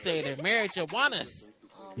used to say the marijuanas.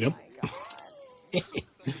 Yep.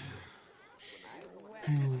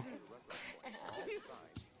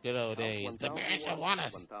 Good old days. The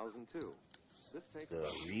marijuanas. The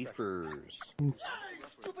reefers.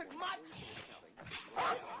 Stupid mutt!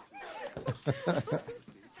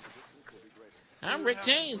 I'm Rick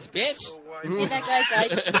James, bitch. Hey, that guy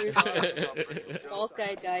died 2 years ago. Bald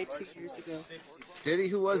guy died 2 years ago. Did he?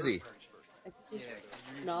 Who was he? I think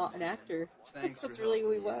he's not an actor. That's really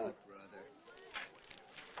who he was.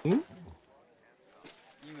 You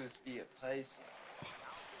must be a Pisces.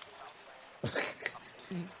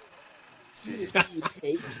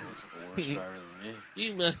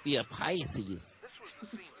 You must be a Pisces.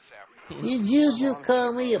 Did you just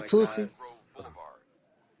call me a pussy?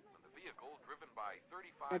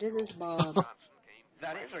 That is his mom.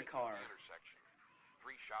 That is her car.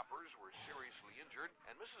 Three shoppers were seriously injured,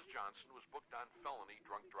 and Mrs. Johnson was booked on felony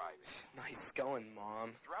drunk driving. Nice going,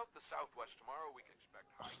 Mom. Throughout the Southwest tomorrow, we can expect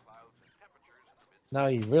high clouds and temperatures in the mid. Now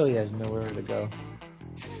he really has nowhere to go.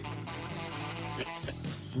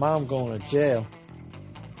 Mom going to jail.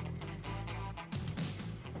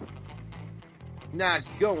 Nice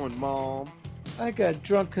going, Mom. I got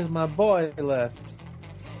drunk because my boy left.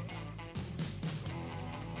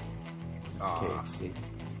 KFC.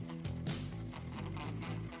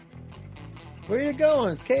 Where you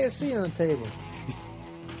going? It's KFC on the table.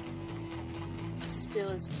 Still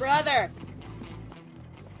his brother.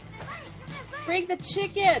 Bring the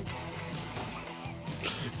chicken.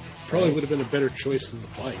 Probably would have been a better choice than the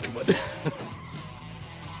bike, but.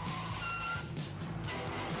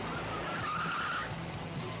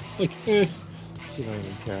 She don't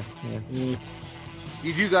even care. Yeah.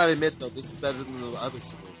 You do gotta admit though, this is better than the other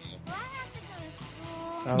Suburbia.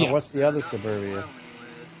 What's the other Suburbia?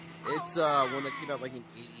 It's one that came out like in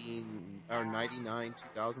 80 or 99,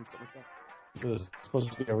 2000, something like that. It was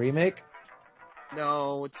supposed to be a remake?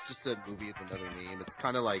 No, it's just a movie with another name. It's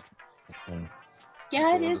kind of like.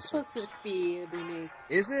 Yeah, it People is supposed to be a remake.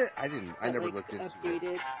 Is it? I never like, looked into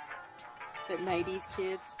updated. But 90s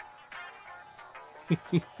kids.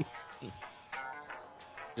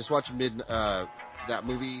 Just watch that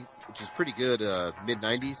movie, which is pretty good. Mid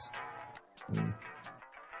 90s.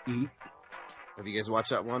 Mm-hmm. Have you guys watched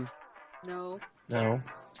that one? No. No.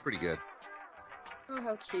 It's pretty good. Oh,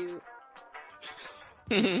 how cute.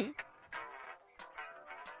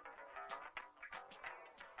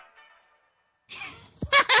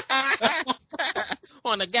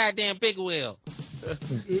 On the goddamn big wheel. I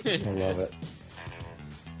love it.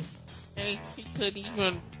 Hey, he couldn't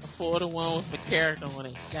even afford the one with the character on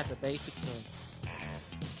it. He got the basic one.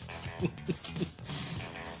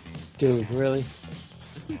 Dude, really?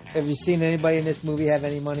 Have you seen anybody in this movie have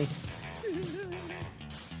any money?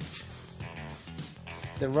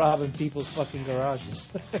 They're robbing people's fucking garages.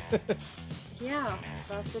 Yeah,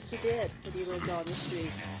 that's what you did when you lived on the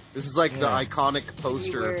street. This is like the iconic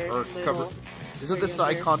poster or cover. Isn't this the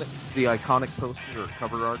iconic poster or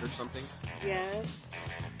cover art or something? Yes.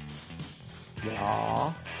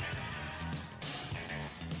 Yeah.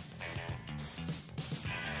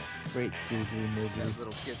 Great TV movie. That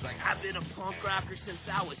little kid's like, I've been a punk rocker since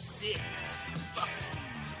I was 6.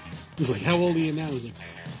 He's like, how old are you now? He's like,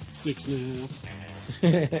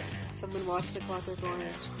 6.5. Someone watched The Clockwork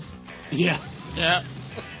Orange. Yeah. Yeah.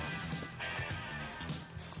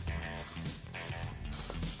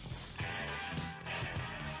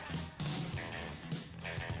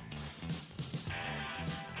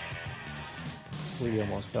 We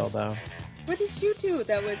almost fell down. What did you do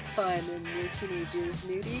that was fun in your teenage years,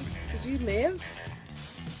 Nudie? Did you live?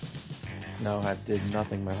 No, I did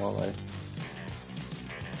nothing my whole life.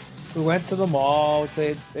 We went to the mall, we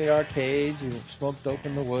played arcades, we smoked dope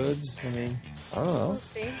in the woods. I mean, I don't know.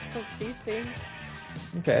 These things.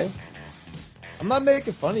 Okay. I'm not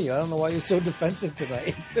making fun of you. I don't know why you're so defensive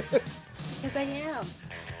tonight. Because I am.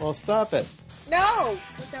 Well, stop it. No!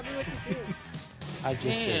 Don't tell me what to do. I just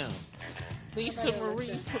did. Lisa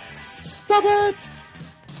Marie. Stop it!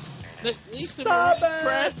 Lisa Stop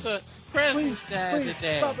Marie it! Presley died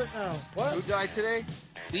today. Stop it now. What? Who died today?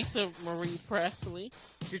 Lisa Marie Presley.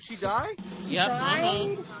 Did she die? Yep.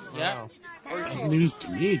 Died? Yep. That's news to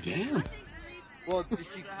me, damn. Well, but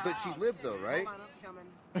she lived though, right?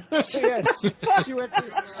 She went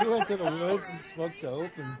to the woods and smoked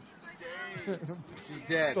dope and. She's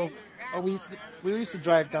dead. So, we used to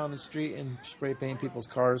drive down the street and spray paint people's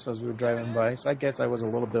cars as we were driving by. So I guess I was a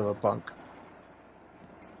little bit of a punk.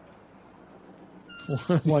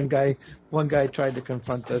 One guy tried to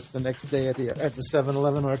confront us the next day at the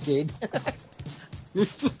 7-Eleven arcade.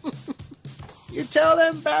 You tell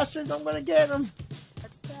them bastards I'm gonna get them.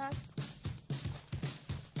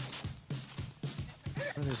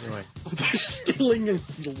 What is it? Stealing his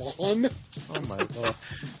lawn? Oh my god.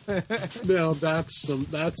 No, that's some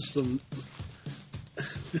That's some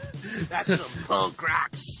punk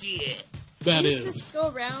rock shit. That we is. used to go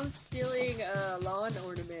around stealing lawn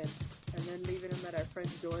ornaments and then leaving them at our front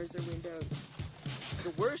doors or windows.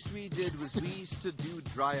 The worst we did was we used to do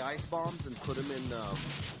dry ice bombs and put them in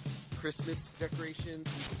Christmas decorations.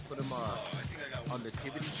 We would put them on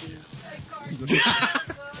nativity scenes. And we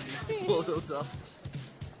used to blow those up.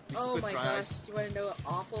 Oh my gosh, do you want to know what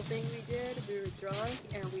awful thing we did? We were drunk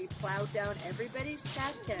and we plowed down everybody's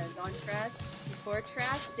trash cans on trash before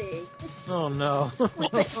trash day. Oh no.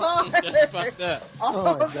 With the car. That's fucked up.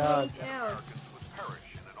 Oh my god. Down.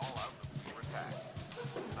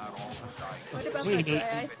 What about Wait, my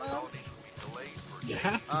dry ice bomb? You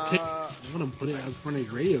have to take one and put it out in front of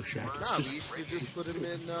your Radio Shack. It's No, just we used to just put them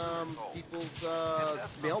in people's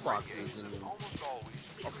mailboxes and all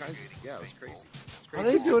kinds of. Yeah, it was crazy. Are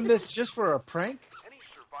they doing this just for a prank?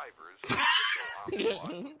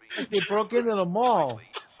 They broke into the mall.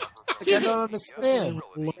 I don't understand.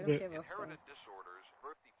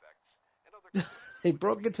 They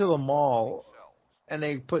broke into the mall and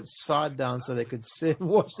they put sod down so they could sit and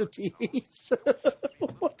watch the TV.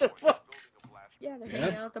 What the fuck? Yeah, they're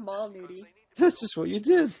hanging out at the mall, Nudie. That's just what you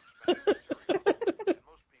did.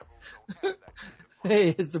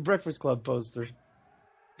 Hey, it's the Breakfast Club poster.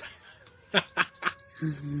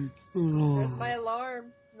 There's my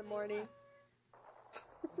alarm in the morning.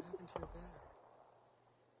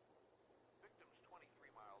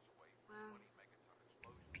 Wow.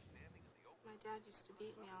 My dad used to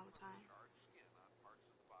beat me all the time.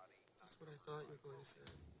 That's what I thought you were going to say.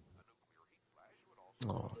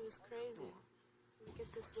 Oh. He was crazy. He would get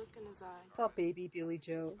this look in his eye. It's all baby Billy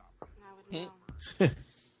Joe. And I would know.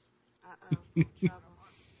 Uh-oh, trouble.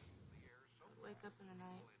 I would wake up in the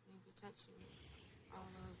night and he'd be touching me.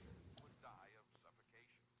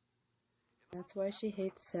 That's why she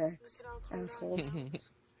hates sex. Asshole. And then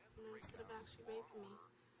instead of actually raping me,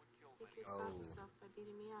 he could stop himself by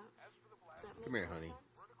beating me up. Does that make Come here, honey.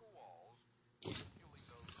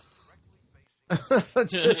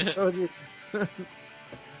 Just told you.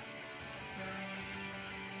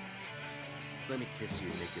 Let me kiss you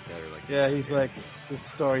and make it better. Like Yeah, he's like, this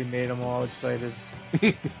story made him all excited.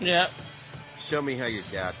 Yep. Show me how your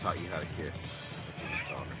dad taught you how to kiss.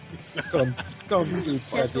 That's Come to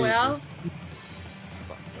Kiss daddy. well?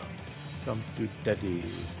 Come to daddy.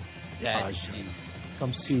 Daddy. Aja.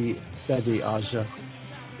 Come see daddy Aja.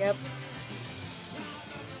 Yep.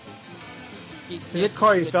 Is it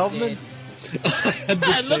Corey Feldman?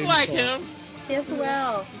 I look like him. Kiss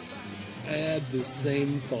well. I had the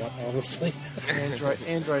same thought, honestly.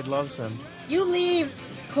 Android loves him. You leave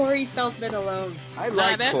Corey Feldman alone. I Nah,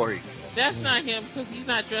 like that's- Corey. That's not him because he's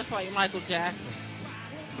not dressed like Michael Jackson.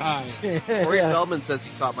 Corey Feldman says he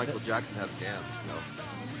taught Michael Jackson how to dance. No.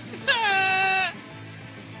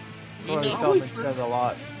 Corey Feldman says a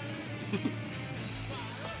lot.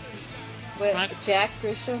 What, Jack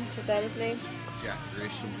Grisham? Is that his name? Jack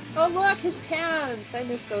Grisham. Oh, look, his pants. I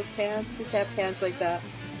miss those pants. Just have pants like that.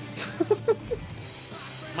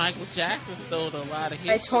 Michael Jackson stole a lot of his.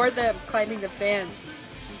 I tore them climbing the fence.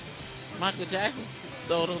 Michael Jackson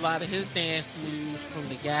stole a lot of his dance moves from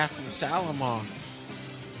the guy from Shalimar.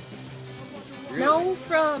 Really? No,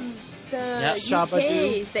 from the Yep. UK,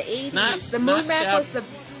 Shabba-doo. the 80s. Not- the not moonwalk was the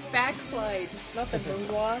backslide, not the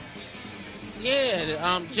moonwalk.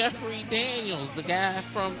 Yeah, Jeffrey Daniels, the guy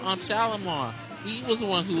from Shalimar. He was the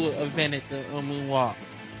one who invented the moonwalk.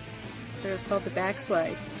 So it was called the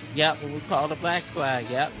backslide. Yep, what we call the black flag.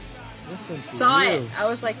 Yep. Listen to Saw you. it. I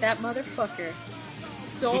was like, that motherfucker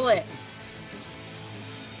stole it.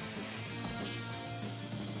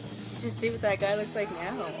 Just see what that guy looks like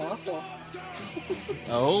now. Awful.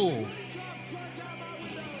 Oh.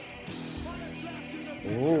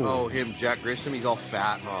 Oh, him, Jack Grisham. He's all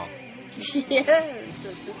fat, huh? Yes.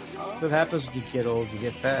 That's what happens when you get old. You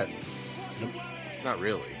get fat. Not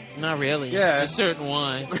really. Not really. Yeah. A certain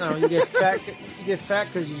one. No, you get fat. You get fat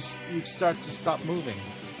because you start to stop moving.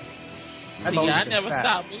 See, I've always I been never fat.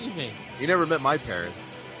 stopped moving. You never met my parents.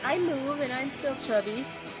 I move and I'm still chubby.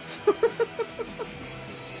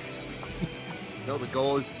 No, the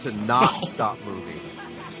goal is to not stop moving.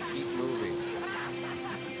 Keep moving.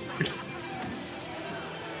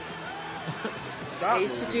 Stop I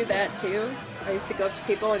used to do that too. I used to go up to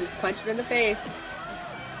people and just punch them in the face.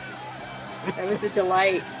 That was a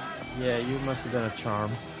delight. Yeah, you must have been a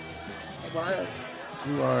charm. It was.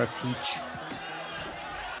 You are a peach.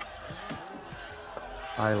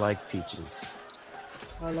 I like peaches.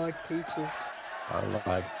 I like peaches. I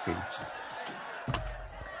like peaches.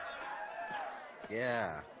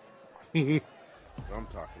 Yeah. That's what I'm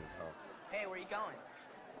talking about. Hey, where you going?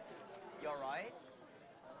 You alright?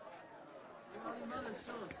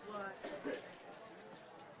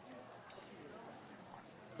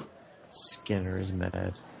 Skinner is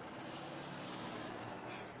mad.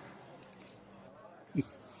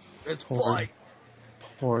 Let's Poor- fight.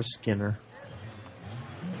 Poor Skinner.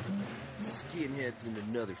 Skinheads in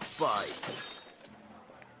another fight.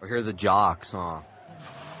 I hear the jocks, huh?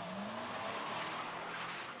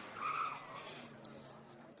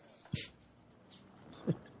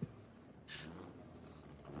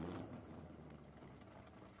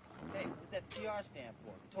 Hey, what's that PR stand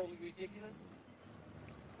for? Totally ridiculous?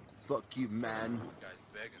 Fuck you, man. This guy's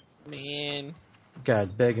begging. Man.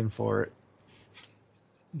 God, begging for it.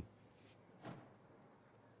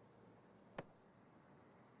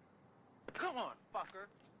 Come on, fucker.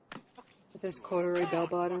 With his corduroy bell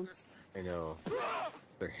bottoms. I know.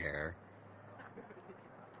 Their hair.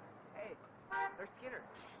 Hey, there's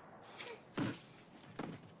Skinner.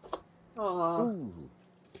 Aww. Ooh.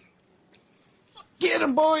 Get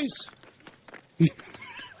him, boys!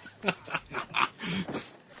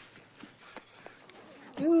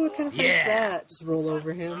 Ooh, what kind of fight is Yeah. that? Just roll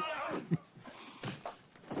over him.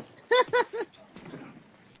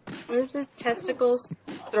 What is this? Testicles,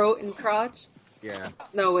 throat, and crotch? Yeah.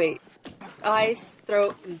 No, wait. Eyes,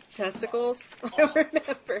 throat, and testicles? I don't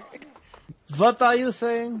remember. What are you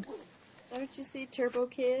saying? Don't you see Turbo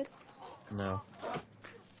Kid? No.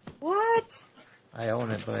 What? I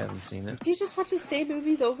own it, but I haven't seen it. Do you just watch the same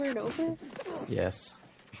movies over and over? Yes.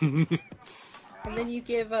 And then you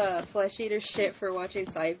give Flesh Eater shit for watching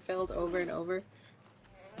Seinfeld over and over?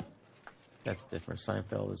 That's different.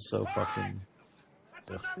 Seinfeld is so fucking...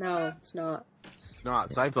 Ugh. No, it's not. It's not.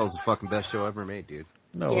 Seinfeld's the fucking best show ever made, dude.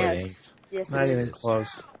 No, Yes. it ain't. Yes, Not it even is.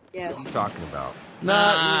 close. Yeah. What are you talking about?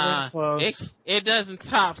 Not even close. It doesn't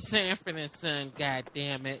top Sanford and Son, God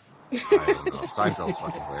damn it. I don't know. Seinfeld's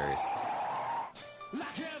fucking hilarious.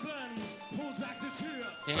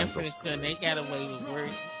 Sanford and Son, they got away with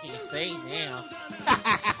words you can't say now.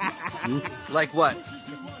 Like what?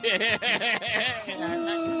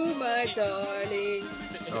 Oh, my darling.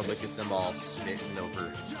 Oh, look at them all smitten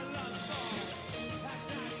over.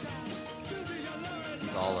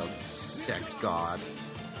 He's all a sex god.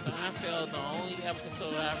 Seinfeld, the only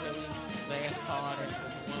episode I really laughed hard at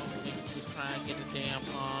was the one when he was trying to get the damn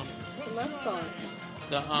The love song.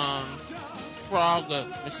 the frog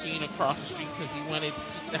machine across the street because he wanted to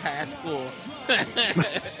keep the high school.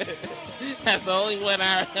 That's the only one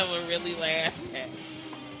I ever really laughed at.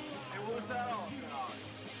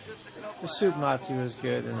 The Soup Nazi was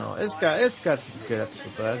good and all. It's got some good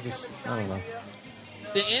episodes, but I don't know.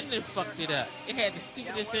 The ending fucked it up. It had the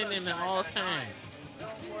stupidest ending of all time.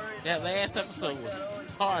 That last episode was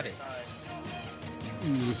retarded.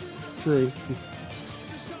 True.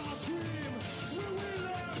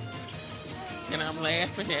 And I'm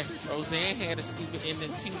laughing that Roseanne had a stupid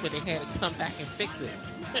ending too, but they had to come back and fix it.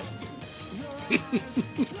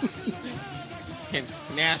 And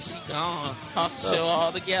now she gone. Off the show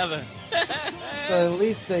altogether. So at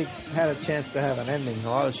least they had a chance to have an ending. A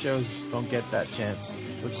lot of shows don't get that chance,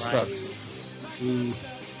 which sucks.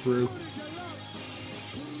 True.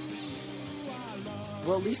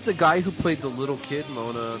 Well, at least the guy who played the little kid,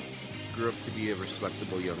 Mona, grew up to be a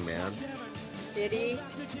respectable young man. Did he?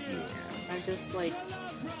 Yeah. I'm just, like,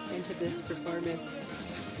 into this performance.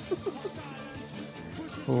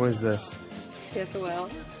 Who is this? TSOL.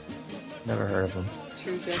 Never heard of him.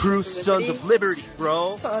 True Sons of Liberty,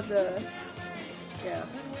 bro. On the... Yeah.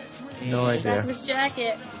 No idea. Backwards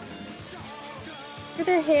jacket. Look at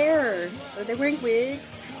their hair. Are they wearing wigs?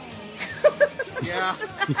 Yeah.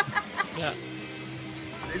 Yeah.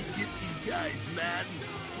 Let's get these guys, man.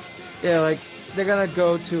 Yeah, like, they're gonna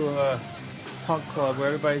go to a punk club where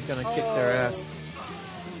everybody's gonna kick their ass.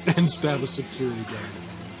 And stab a security guard.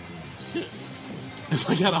 If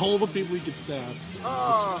I got a hold of people, we could stab.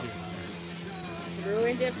 Oh.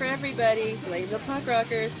 Ruined it for everybody. Blame the punk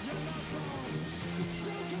rockers.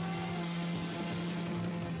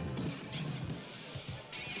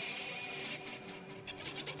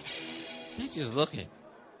 They're just looking.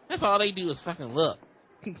 That's all they do is fucking look.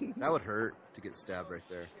 That would hurt to get stabbed right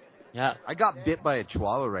there. Yeah. I got bit by a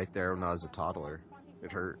chihuahua right there when I was a toddler.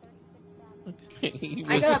 It hurt.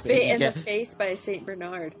 I got bit in the face by a Saint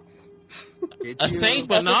Bernard. Did a you? Saint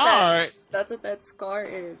Bernard? That's what that scar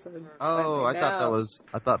is. Oh, I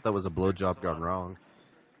thought that was a blowjob gone wrong.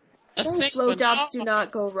 Those blowjobs do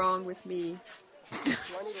not go wrong with me.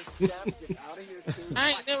 I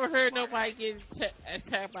ain't never heard nobody get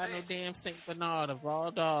attacked by no damn Saint Bernard of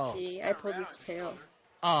all dogs. See, I pulled its tail.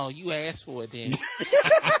 Oh, you asked for it then.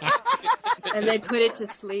 And they put it to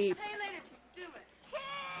sleep.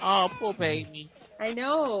 Oh, poor baby. I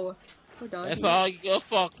know. Poor doggy. That's all your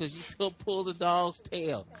fault because you still pull the dog's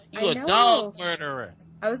tail. You I a know. dog murderer.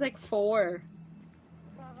 I was like 4.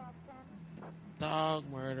 Dog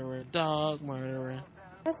murderer, dog murderer.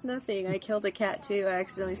 That's nothing. I killed a cat too. I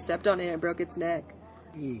accidentally stepped on it and broke its neck.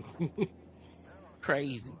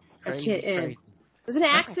 Crazy. A kitten. It was an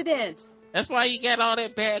accident. That's why you got all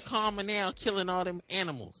that bad karma now, killing all them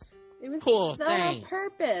animals. It was poor not thing. on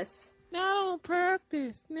purpose. Not on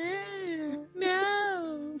purpose. No.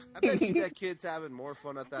 No. I bet you that kid's having more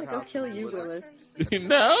fun at that I'll house. kill you, Willis.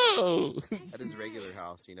 No. At his regular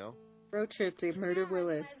house, you know? Road trip to murder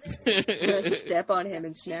Willis. Just step on him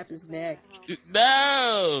and snap his neck.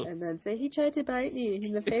 No. And then say he tried to bite me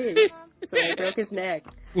in the face. So I broke his neck.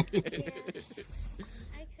 I kinda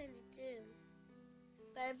do.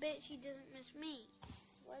 But I bet she doesn't miss me.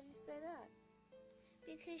 Why do you say that?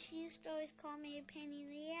 Because she used to always call me a pain in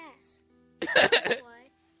the ass. That's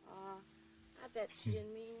why. I bet she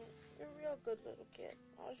didn't mean it. You're a real good little kid.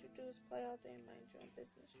 All you do is play all day and mind your own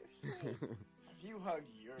business. You're sweet. Have you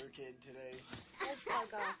hugged your kid today? Let's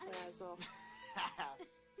fuck off, Basil.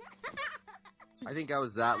 I think I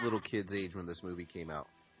was that little kid's age when this movie came out.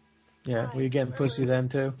 Yeah, were you getting pussy then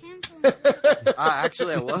too?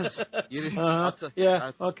 Actually, I was. You didn't,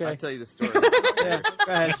 Yeah, okay. I'll tell you the story. Yeah,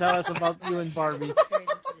 go ahead, tell us about you and Barbie.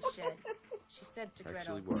 She said to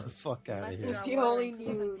Actually Gretel, was. Fuck out of here. She only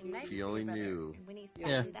knew. She only knew. when he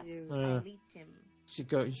Yeah. started I leaped him.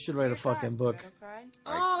 You should write a fucking book.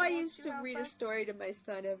 Oh, I used to read a story to my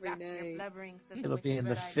son every night. It'll be in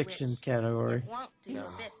the fiction category. It won't do the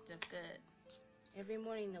best of good. Every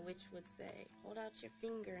morning the witch would say, hold out your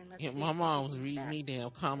finger and let's Yeah, see my if mom it was can reading back." me damn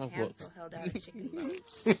comic Hansel books. held out a chicken bone.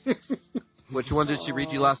 Which one did she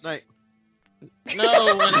read you last night? No.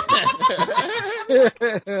 Oh,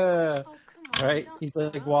 come Right? He's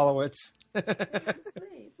like Wallowitz.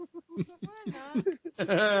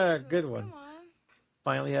 Good one.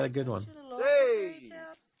 Finally had a good one. Hey!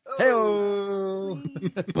 Hey-o!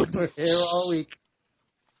 We're here all week.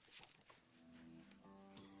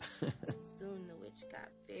 Soon the witch got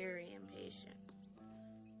very impatient.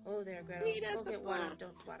 Oh, there, Gretel. Go get water.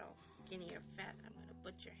 Don't twaddle. Skinny or fat, I'm going to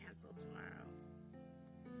butcher Hansel tomorrow.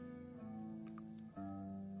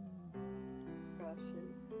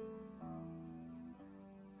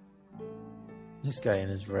 This guy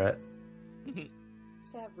and his rat.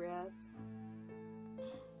 Sad rats.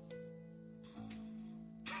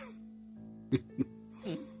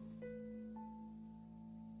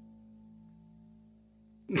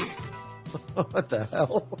 What the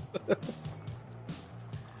hell?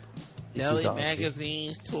 Deli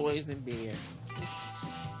magazines, toys, and beer.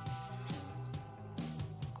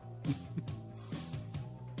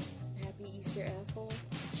 Happy Easter, asshole.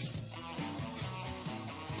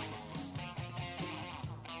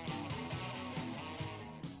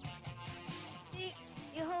 See,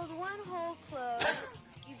 you hold one hole closed,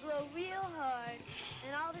 you blow real hard,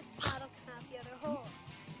 and all this snot will come out the other hole.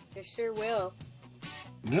 It sure will.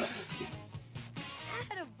 Yep.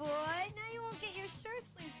 Attaboy! Now you won't get your shirt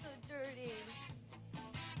sleeves so dirty.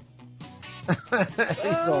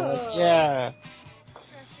 He's going like, yeah.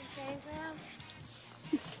 Dress and change now.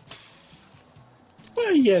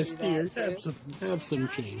 Well, yes, dear. Have some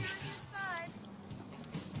change.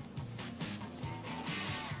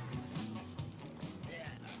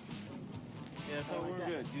 Yeah, so we're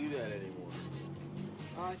gonna do that anymore.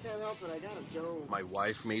 Oh, I can't help it. I got a Joe. My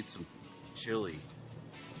wife made some chili.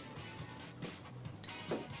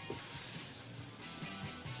 Is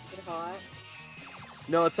it hot?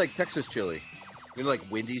 No, it's like Texas chili. You know, like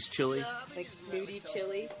Wendy's chili? Like snooty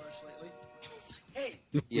chili?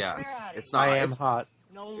 Yeah, it's not. I am it's, hot.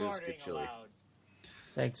 No It is good chili.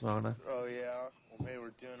 Thanks, Mona. Oh yeah. Well, hey,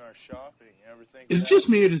 we're doing our shopping. You ever think? Is it just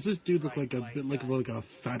me, or does this dude look like a bit like a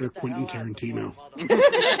fatter Quentin Tarantino?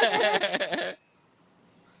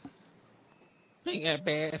 He got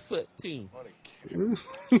bad foot too. Yeah,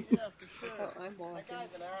 for sure. Oh, I'm walking. That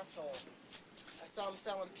guy's an asshole. I saw him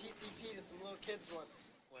selling PCP to some little kids once.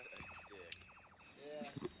 What a dick.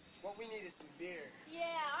 Yeah. What we need is some beer. Yeah,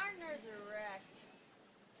 our nerds are wrecked.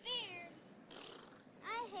 Beer?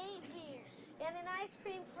 I hate beer. And an ice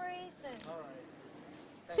cream for Ethan. All right.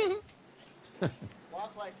 Hey,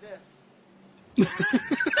 walk like this.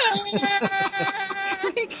 Oh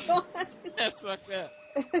my god. That's fucked up.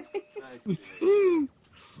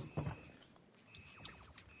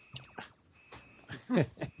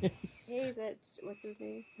 Hey, that's, what's his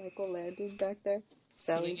name? Michael Landon back there?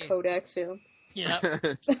 Selling Yeah. Kodak film. Yeah.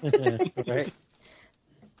 Right?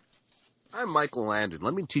 I'm Michael Landon.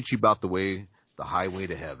 Let me teach you about the highway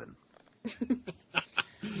to heaven.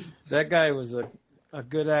 That guy was a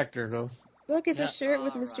good actor, though. Look, it's a shirt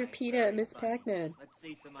with Mr. PETA and Miss Pac-Man. Let's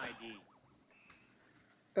see some ID.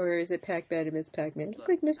 Or is it Pac-Man and Miss Pac-Man? Look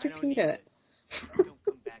like Mr. PETA. Don't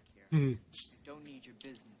come back here. Don't need your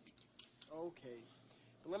business. Okay.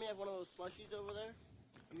 But let me have one of those slushies over there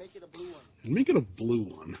and make it a blue one. Make it a blue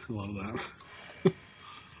one. I love that.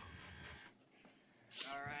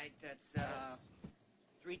 All right, that's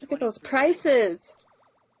Look at those prices.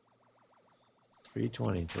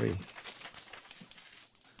 $3.23.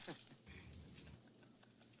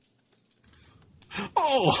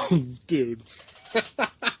 Oh, dude.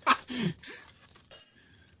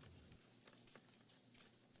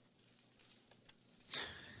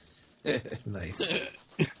 Nice.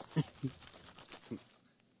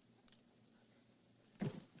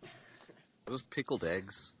 Those pickled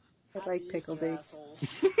eggs, I like pickled eggs.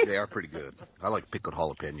 they are pretty good. I like pickled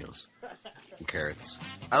jalapenos and carrots.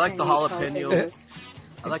 I like the I hate jalapeno.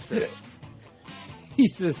 I like the... He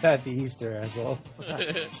says Happy Easter, asshole.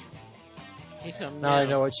 Now I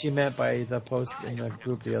know what she meant by the post in the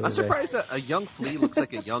group the other I'm day. surprised that a young flea looks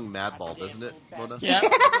like a young madball, doesn't it, Mona? Yeah.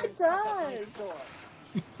 It does.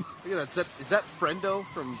 Look at that. Is that Friendo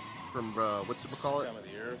from what's it call it? Time of the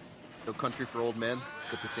year. No Country for Old Men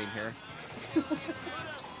with the same hair.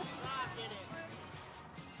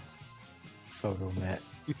 Photo Matt.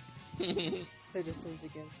 Citizens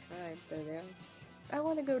Against Crime. There they are. I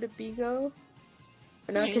want to go to bingo.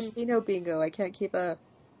 But not casino bingo. I can't keep up.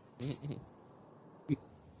 And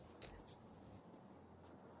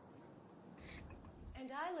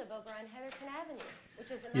I live over on Heatherton Avenue,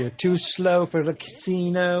 which is a You're nice too neighborhood. slow for the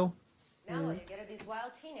casino. Now all you get are these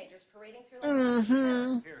wild teenagers parading through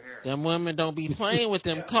like Them women don't be playing with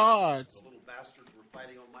them cards. The little bastards were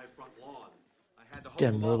fighting on my front lawn. I had to hold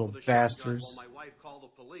Them them little off with a shotgun bastards. while my wife called the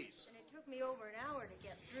police. me over an hour to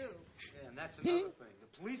get through. Yeah, and that's another thing. The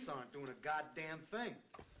police aren't doing a goddamn thing.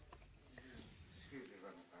 Excuse me,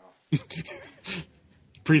 Reverend Powell.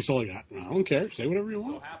 Priest only got. I don't care. Say whatever you It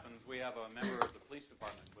so want. happens we have a member of the police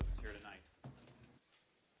department with us here tonight.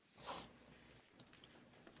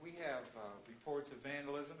 We have reports of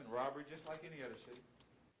vandalism and robbery just like any other city.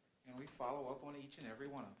 And we follow up on each and every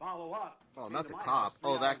one of them. Follow up? Oh, not the cop.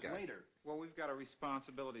 Oh, that guy. Later. Well, we've got a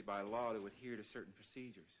responsibility by law to adhere to certain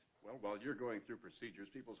procedures. Well, while you're going through procedures,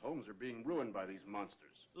 people's homes are being ruined by these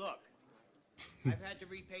monsters. Look, I've had to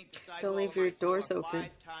repaint the Don't sidewall leave of your my doors store open.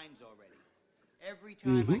 5 times already. Every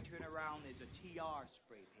time I turn around, there's a TR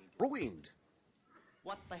spray painted. Ruined.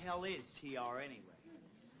 What the hell is TR anyway?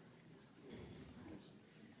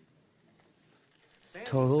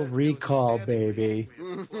 Total Recall, baby.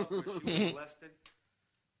 And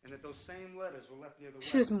that those same letters were left near the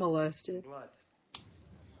She was molested. blood. Did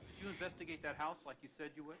you investigate that house like you said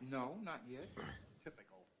you would? No, not yet.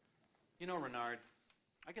 Typical. You know, Renard,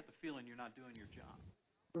 I get the feeling you're not doing your job.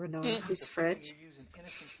 Renard, who's French? You're using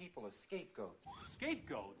innocent people as scapegoats.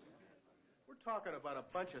 Scapegoats? We're talking about a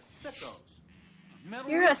bunch of sickos.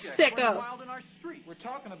 You're a sicko. Wild in our street. We're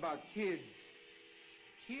talking about kids.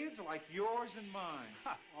 Kids like yours and mine.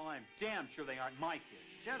 Ha, well, I'm damn sure they aren't my kids.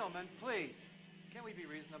 Gentlemen, please. Can we be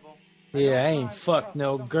reasonable? Yeah, I ain't fucked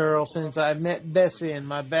no girl since I met Bessie in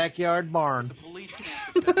my backyard barn. The police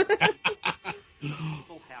can't protect them.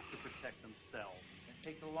 People have to protect themselves. And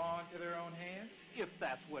take the law into their own hands? If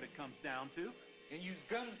that's what it comes down to. And use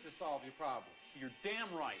guns to solve your problems. You're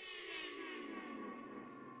damn right.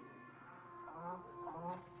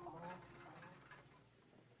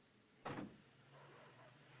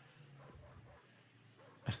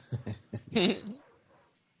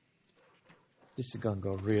 This is gonna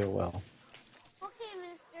go real well. Okay,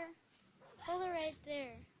 mister. Hold it right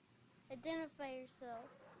there. Identify yourself.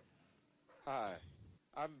 Hi,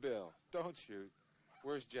 I'm Bill. Don't shoot.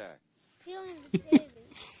 Where's Jack? Peeling potatoes.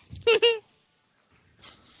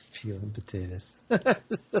 Peeling potatoes.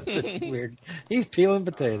 Such a weird. He's peeling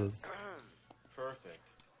potatoes. Perfect.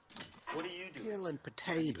 What do you do? Peeling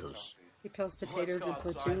potatoes. He peels potatoes in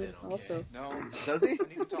Platoon also. No. Does he? I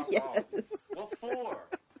need to talk Yes. law. What for?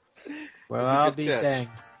 Well, That's a I'll good be catch.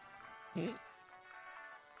 danged.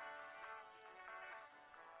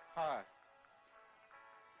 Hi.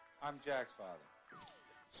 I'm Jack's father.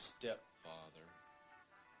 Stepfather.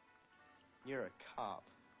 You're a cop.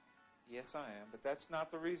 Yes, I am, but that's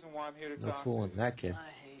not the reason why I'm here to No talk to fooling you. that kid.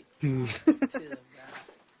 I hate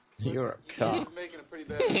You're a You're cop. making a pretty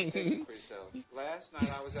bad reputation for yourself. Last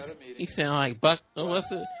night I was at a meeting. He sound like Buck. What's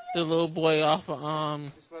the little boy off of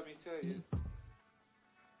Just let me tell you.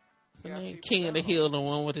 what's the name? King of the Hill, the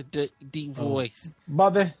one with the deep voice.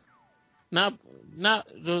 Bobby. Not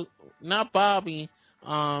Bobby.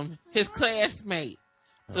 His classmate,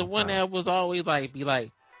 the one that was always be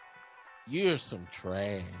like, "You're some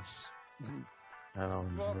trash." I don't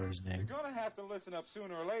remember his name. You're going to have to listen up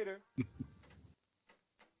sooner or later.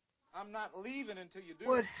 I'm not leaving until you do.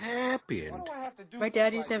 What What happened? do I have to do? My for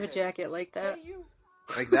dad you used to have a like jacket like that. Hey, you.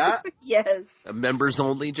 Like that? Yes. A members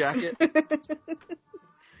only jacket?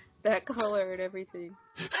 That color and everything.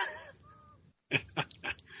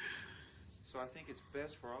 So I think it's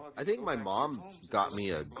best for all of you I to think go my back to mom your homes and got just me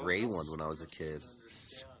a close gray up. one when I was a kid.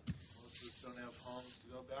 Most of us don't have homes to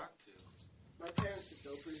go back to. My parents at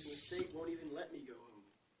Dopers in the state won't even let me go home.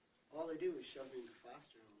 All they do is shove me into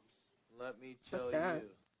foster homes. Let me tell that?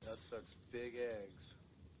 you, that sucks big eggs.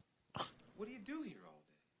 What do you do here all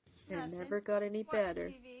day? It never got any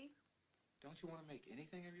better. Don't you want to make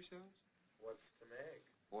anything of yourselves? What's to make?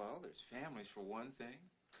 Well, there's families for one thing.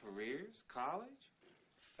 Careers, college.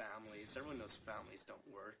 Families. Everyone knows families don't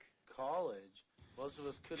work. College. Most of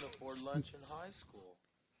us couldn't afford lunch in high school.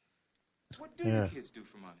 What do your kids do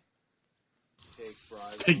for money? Take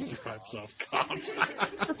bribes. Take bribes off cops.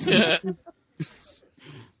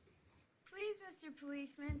 Please, Mr.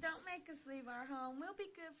 Policeman, don't make us leave our home. We'll be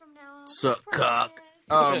good from now on. Suck We cock.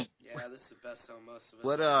 promise. Yeah, this is the best home most of us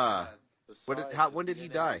What, ever had. Besides, when if did we he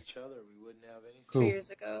didn't have die? Each other, we wouldn't have anything. 2 years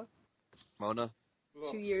ago. Mona?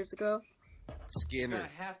 2 years ago. Skinner. You're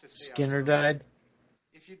gonna have to stay out Skinner of the road. died.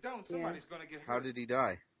 If you don't, somebody's going to get hurt. How did he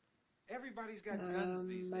die? Everybody's got guns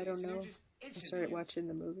these days. I don't and they're know. just I itching started to use watching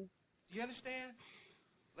the movie. Do you understand?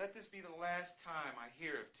 Let this be the last time I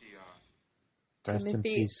hear of TR. Rest in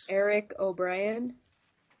Timothy peace. Eric O'Brien.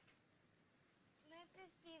 Let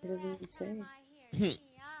this be What the does last it say? time I hear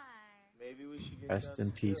Maybe we should get Rest guns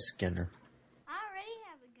in too. peace, Skinner. I already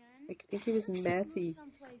have a gun. I think he was Matthew.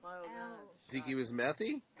 Someplace Oh, else. Think he was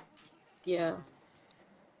methy? Yeah.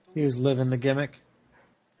 He was living the gimmick.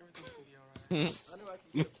 I know I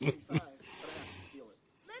can get 25.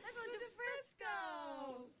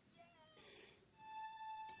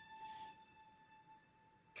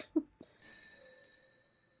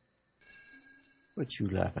 What you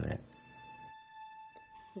laughing at?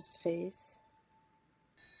 His face.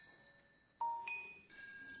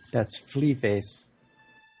 That's Flea Face.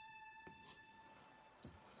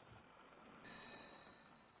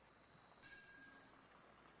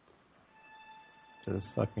 Those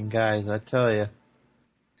fucking guys, I tell you.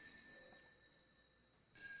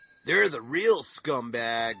 They're the real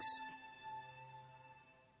scumbags.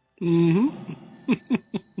 Mm-hmm.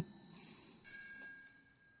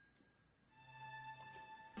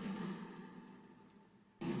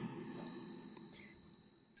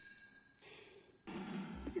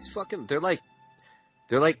 These fucking, they're like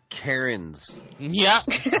Karens. Yeah.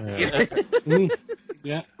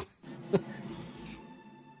 Yeah.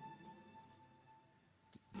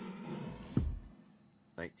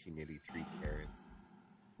 1983 Karens.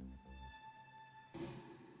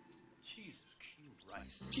 Jesus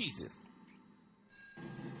Christ. Jesus.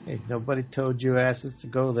 Hey, nobody told you asses to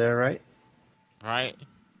go there, right? Right.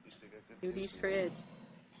 Judy's fridge.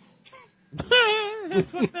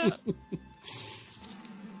 That's fucked up.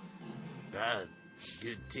 God,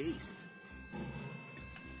 good taste.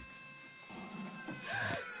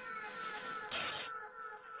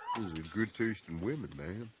 Those are good tasting women,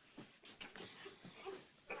 man.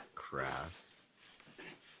 Crass.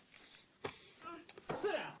 Sit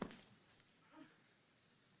down.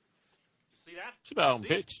 See that? Sit down, See?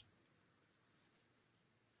 bitch.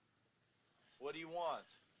 What do you want?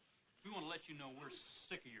 We want to let you know we're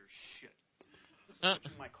sick of your shit. This is what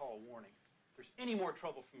you might call a warning. If there's any more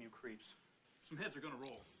trouble from you creeps, some heads are going to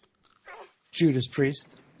roll. Judas Priest.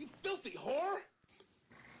 You filthy whore!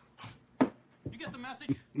 You get the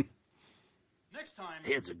message? Next time,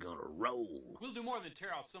 Heads are gonna roll. we'll do more than tear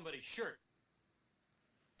off somebody's shirt.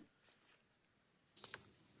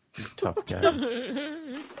 Tough guy.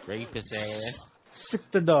 Rapist ass. Stick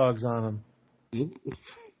the dogs on him.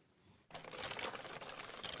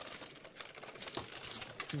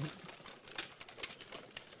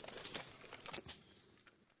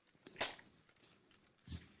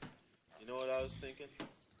 You know what I was thinking?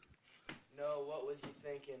 No, what was you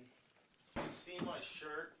thinking? You see my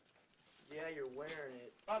shirt? Yeah, you're wearing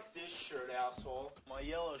it. Not this shirt, asshole. My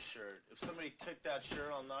yellow shirt. If somebody took that shirt,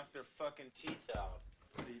 I'll knock their fucking teeth out.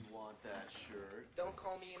 They want that shirt. Don't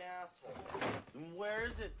call me an asshole. Then where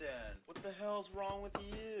is it then? What the hell's wrong with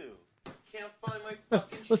you? Can't find my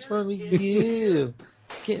fucking What's shirt. wrong with kid. you?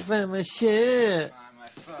 Can't find my shit. Find my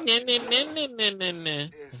fucking Nah, nah, shirt. nah, nah, nah, nah.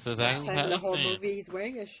 That's exactly Time how in the it's whole saying. movie, he's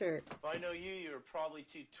wearing a shirt. If I know you, you're probably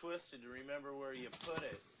too twisted to remember where you put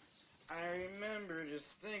it. I remember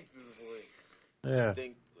distinctively. Yeah.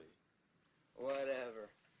 Distinctly.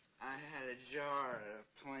 Whatever. I had a jar of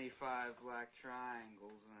 25 black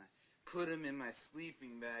triangles, and I put them in my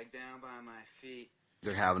sleeping bag down by my feet.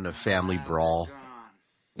 They're having a family brawl.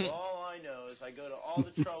 Well, all I know is I go to all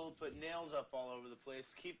the trouble to put nails up all over the place,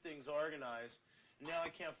 keep things organized, and now I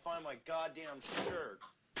can't find my goddamn shirt.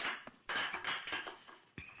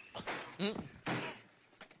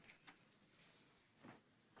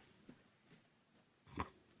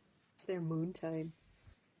 It's their moon time.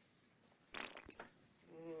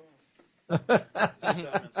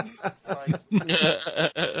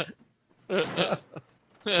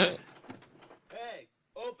 Hey,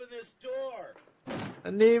 open this door. I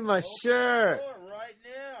need my Open shirt. the door right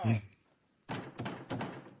now.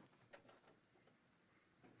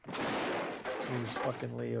 Who's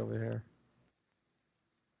fucking Lee over here?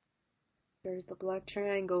 There's the black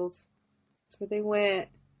triangles. That's where they went.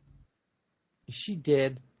 Is she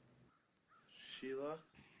dead? Sheila?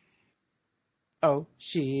 Oh,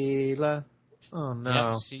 Sheila. Oh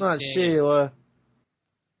no, Yep, she's not dead. Sheila.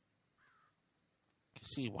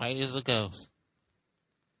 She white as a ghost.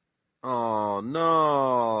 Oh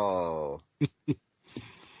no.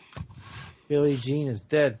 Billie Jean is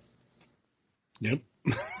dead. Yep.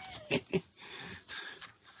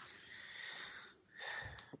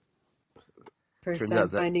 First Turns time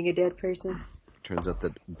out that- finding a dead person. Turns out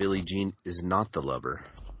that Billie Jean is not the lover.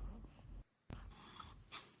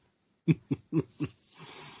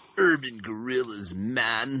 Urban gorillas,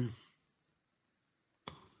 man.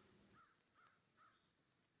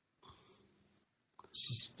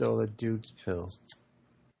 She stole the dude's pills.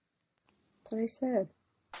 That's what I said.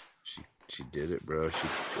 She did it, bro. She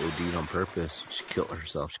OD'd on purpose. She killed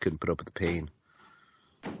herself. She couldn't put up with the pain.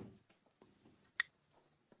 What's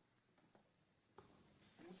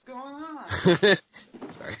going on?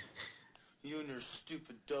 Sorry. You and your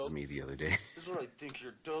stupid It was dope. me the other day. This is what I think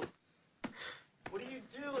you're dope. What are you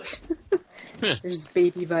doing? There's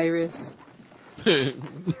baby virus. What did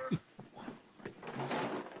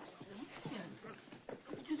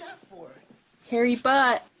you do that for? Hairy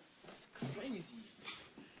butt. Crazy.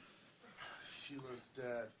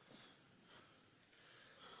 dead.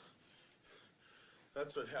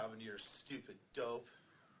 That's what happened to your stupid dope.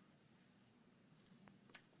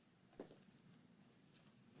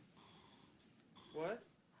 What?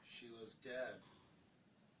 Sheila's dead.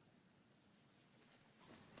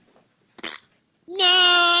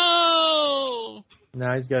 No!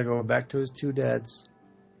 Now he's got to go back to his two dads.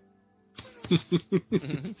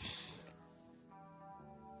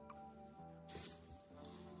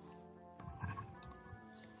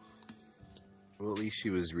 Well, at least she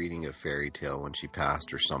was reading a fairy tale when she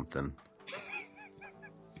passed or something.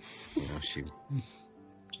 You know, she...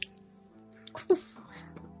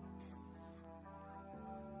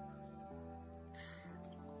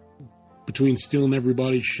 Between stealing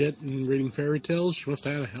everybody's shit and reading fairy tales, she must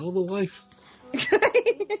have had a hell of a life.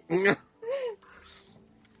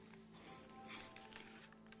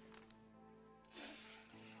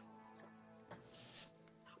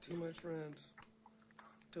 To my friends,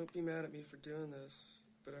 don't be mad at me for doing this,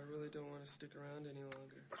 but I really don't want to stick around any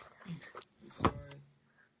longer. I'm sorry.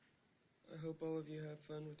 I hope all of you have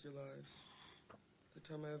fun with your lives. The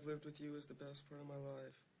time I have lived with you is the best part of my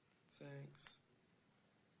life. Thanks.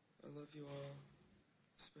 I love you all,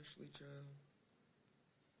 especially Joe.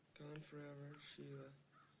 Gone forever, Sheila.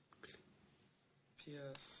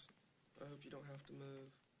 P.S. I hope you don't have to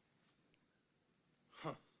move.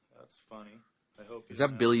 Huh, that's funny. I hope Is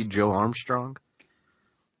that Billy Joe Armstrong?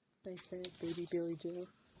 I said baby Billy Joe.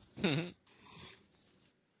 Do you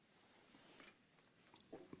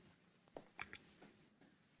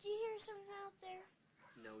hear something out there?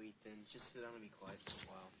 No, Ethan. Just sit down and be quiet for a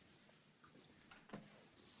while.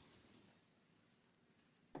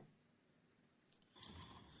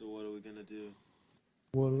 So what are we gonna do?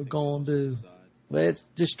 What are we going to do? Let's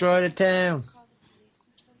destroy the town.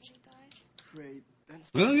 Great.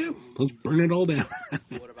 Well, yeah. Let's burn it all down.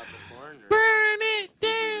 What about the foreigner? Burn it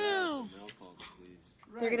down!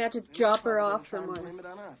 They're gonna have to drop her off from Blame it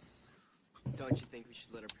on us. Don't you think we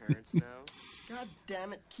should let our parents know? God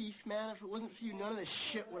damn it, Keith, man. If it wasn't for you, none of this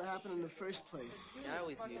shit would have happened in the first place. I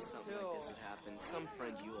always knew something like this would happen. Some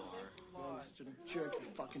friend you are. You're such a jerk, you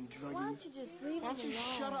fucking druggie. Why don't you just leave Why him don't you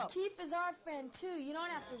alone? shut up? Keith is our friend too. You don't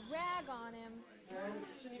have to rag on him.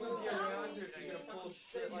 Shouldn't even be around here if you're gonna pull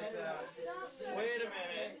shit like that. Wait a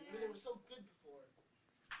minute. They were so good before.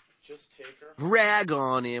 Just take her. Rag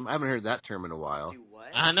on him. I haven't heard that term in a while. Do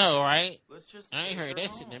what? I know, right? Let's just I ain't heard take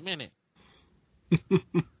that her shit in a home. minute.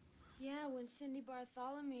 Yeah, when Cindy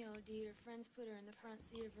Bartholomew OD'd, her friends put her in the front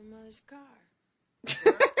seat of her mother's car.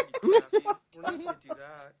 We're not gonna do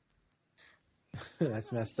that.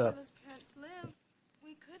 That's messed up. Sheila's parents live.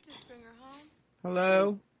 We could just bring her home.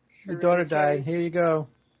 Hello? Your daughter died. Here you go.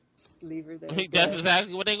 Leave her there. I think that's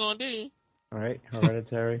exactly what they're gonna do. All right,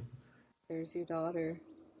 hereditary. There's your daughter.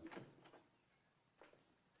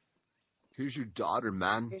 Here's your daughter,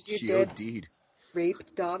 man. Here's your She dead OD'd.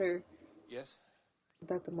 raped daughter. Yes? Is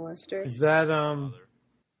that the molester? Is that,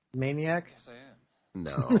 Maniac? Yes, I am.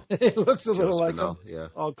 No. It looks a little Joe like Spinell, him. yeah.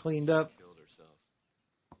 All cleaned up. Killed herself.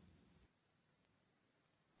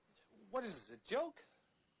 What is this, a joke?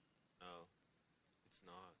 No, it's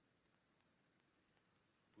not.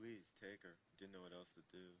 Please, take her. Didn't know what else to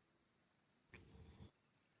do.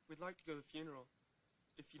 We'd like to go to the funeral,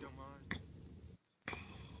 if you don't mind.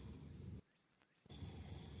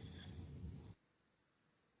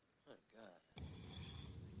 Oh,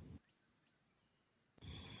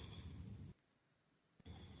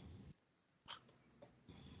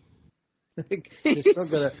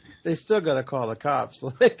 God. they still gotta call the cops.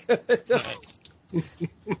 Like,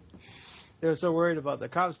 they're so worried about the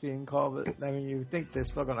cops being called, but I mean, you think they're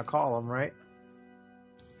still gonna call them, right?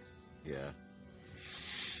 Yeah.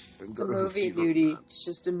 It's a movie, duty. It's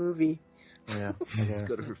just a movie. Yeah. Let's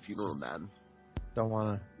go to her funeral, man. Don't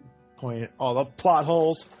want to point all the plot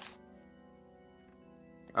holes.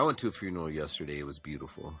 I went to a funeral yesterday. It was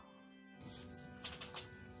beautiful.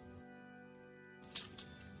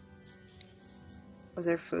 Was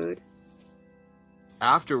there food?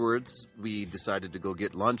 Afterwards, we decided to go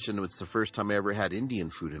get lunch, and it's the first time I ever had Indian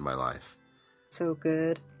food in my life. So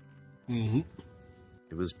good. Mm-hmm.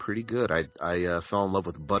 It was pretty good. I fell in love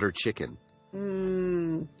with butter chicken.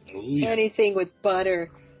 Mmm. Oh, yeah. Anything with butter.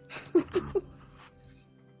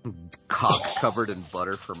 Cock covered in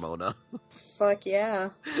butter for Mona. Fuck yeah.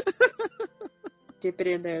 Dip it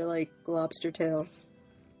in there like lobster tails.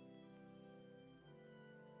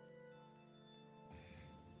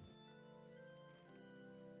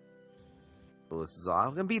 Well, this is all.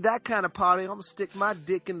 I'm gonna be that kind of party. I'm gonna stick my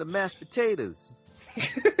dick in the mashed potatoes.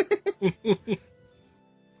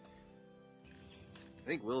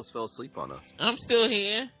 think Willis fell asleep on us. I'm still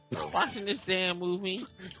here, watching this damn movie.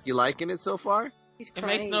 You liking it so far? He's It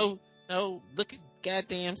crying. makes no look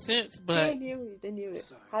goddamn sense, but I knew it.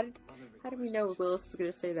 How did we know Willis was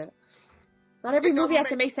gonna say that? Not every movie has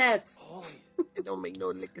to make sense. It don't make no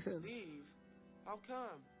lick sense. Leave? How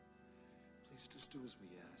come? Please just do as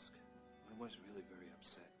we ask. My wife's really very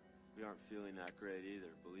upset. We aren't feeling that great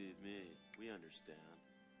either, believe me. We understand.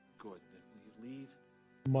 Good, then will you leave?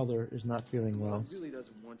 Mother is not feeling well. He really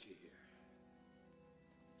doesn't want you here.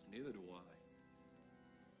 Neither do I.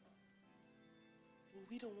 Well,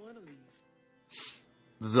 we don't want to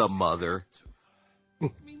leave. The mother.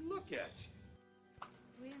 I mean, look at you.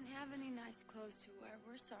 We didn't have any nice clothes to wear.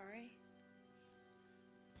 We're sorry.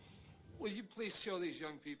 Will you please show these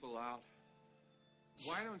young people out?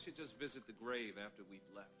 Why don't you just visit the grave after we've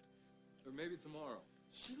left? Or maybe tomorrow.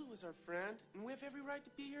 Sheila was our friend, and we have every right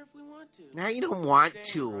to be here if we want to. Now you don't want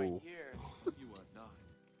Staying to. Right here. You are not.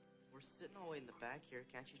 We're sitting all the way in the back here.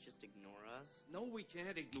 Can't you just ignore us? No, we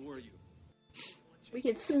can't ignore you. We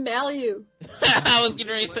can smell you. I was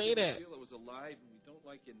getting ready to say that. Sheila was alive, and we don't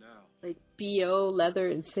like you now. Like B.O.,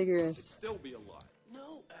 leather, and cigarettes. She'd still be alive.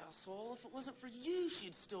 No, asshole. If it wasn't for you,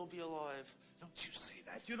 she'd still be alive. Don't you say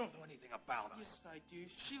that. You don't know anything about us. Yes, I do.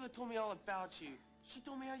 Sheila told me all about you. She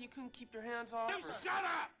told me how you couldn't keep your hands off her. Shut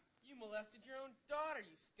up! You molested your own daughter,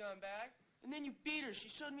 you scumbag. And then you beat her. She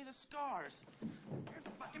showed me the scars. You're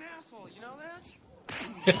a fucking asshole. You know that?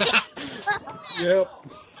 Yep.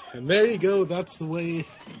 And there you go. That's the way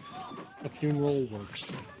a funeral works.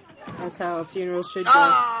 That's how a funeral should go.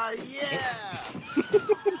 Ah, yeah.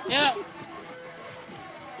 Yeah.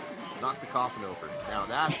 Knock the coffin over. Now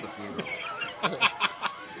that's the funeral.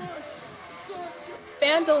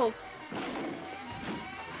 Vandals.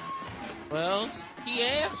 Well, he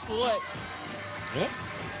asked for it. Yep.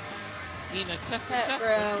 Being a tough Pat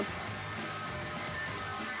Brown.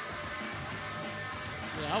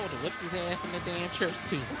 Yeah, I would have whipped his ass in the damn church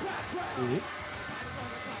too. Mm-hmm.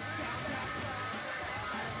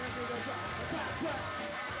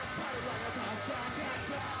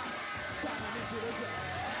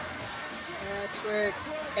 That's where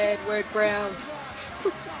Edward Brown.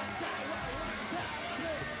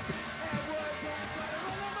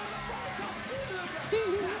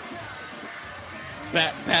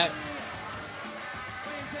 Pat.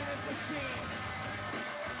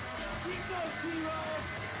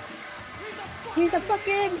 He's a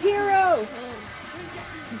fucking hero.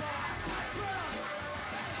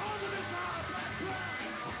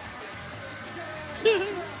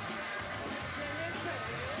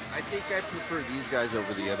 I think I prefer these guys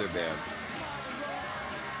over the other bands.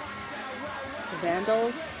 The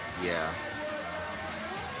Vandals. Yeah.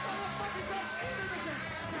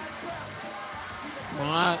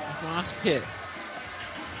 Mosh Pit.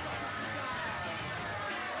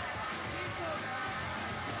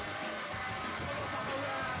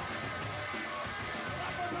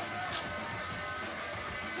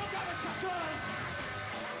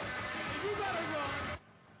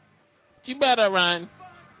 You better run.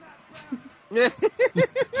 Dude,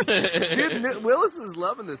 Willis is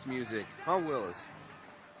loving this music. Huh, Willis?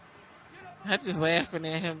 I'm just laughing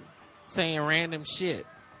at him saying random shit.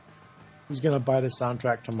 He's gonna buy the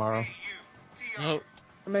soundtrack tomorrow. Nope.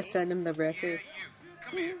 I'm gonna send him the record.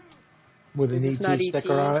 With an It's ET not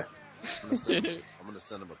sticker ET. on it. I'm gonna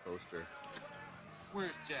send him a poster.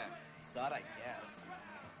 Where's Jack? Thought I guess.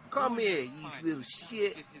 Come here, you little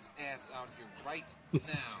shit. Get his ass out here right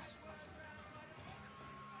now.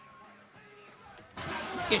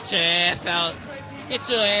 Get your ass out. Get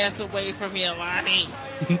your ass away from here, Lonnie.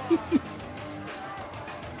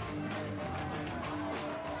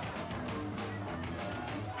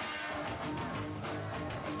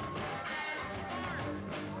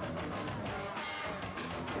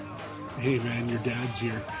 Hey, man, your dad's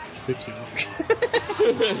here to pick you up.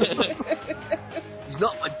 He's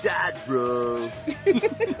not my dad, bro.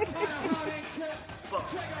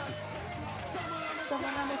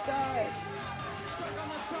 Someone on the side.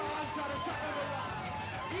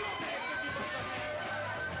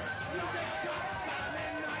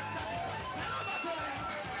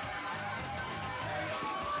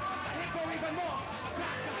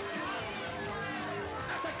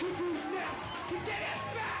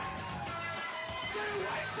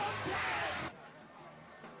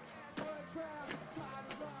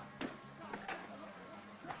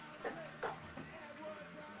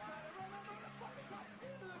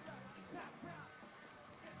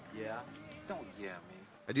 Yeah? Don't yeah me.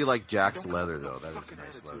 I do like Jack's leather, though. That is a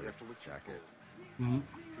nice leather jacket. Mm-hmm.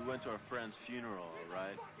 We went to our friend's funeral, all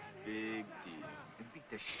right? Big deal. And beat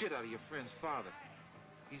the shit out of your friend's father.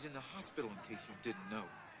 He's in the hospital, in case you didn't know.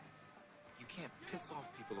 You can't piss off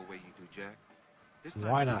people the way you do, Jack. This time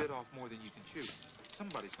Why you not? bit off more than you can chew.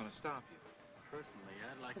 Somebody's gonna stop you. Personally,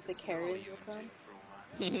 I'd like Because the carriers will come.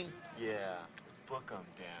 Yeah, book 'em,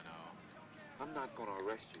 Dano. I'm not gonna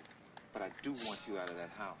arrest you, but I do want you out of that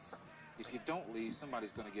house. If you don't leave,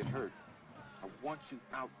 somebody's gonna get hurt. I want you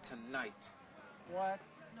out tonight. What?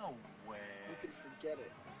 No way. You can forget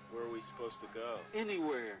it. Where are we supposed to go?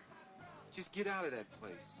 Anywhere. Just get out of that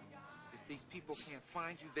place. If these people can't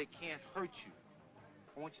find you, they can't hurt you.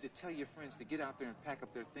 I want you to tell your friends to get out there and pack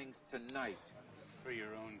up their things tonight. For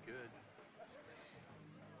your own good.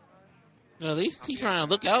 Well, at least he's trying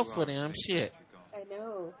to look out for them. Shit. I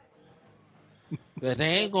know. But they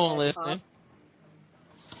ain't gonna listen.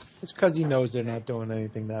 It's because he knows they're not doing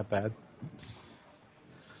anything that bad.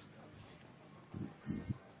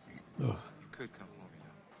 Ugh. You could come home, you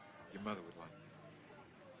know. Your mother would like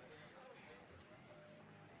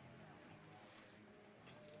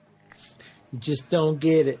You just don't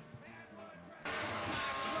get it.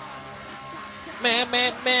 Man.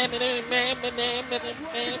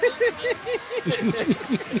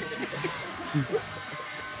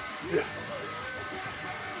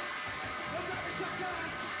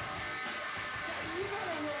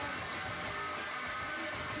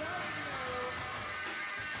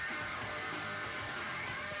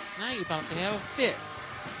 Now you're about to have a fit.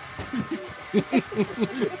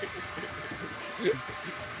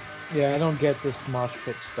 Yeah, I don't get this mosh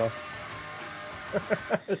pit stuff.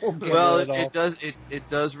 I don't get Well, it at all. it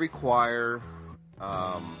does require.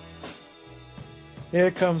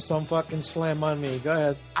 Here comes some fucking slam on me. Go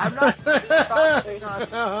ahead. I'm not.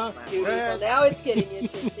 Beautiful. Now it's getting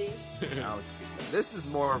interesting. Now it's getting, this is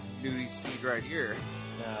more nudie speed right here.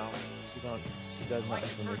 No, she does nothing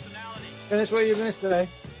for me. Finish what you were gonna say.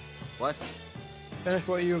 What? Finish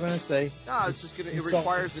what you were gonna say. No, it's just gonna. It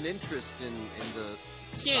requires an interest in the.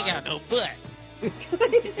 She ain't got no butt.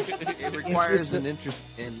 It requires an interest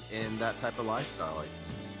in that type of lifestyle. Like,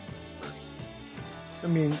 I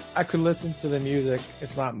mean, I could listen to the music.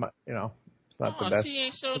 It's not my, it's not the best. She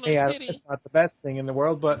ain't show no Yeah, titty. it's not the best thing in the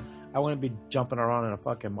world, but I wouldn't be jumping around in a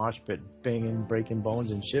fucking mosh pit, banging, breaking bones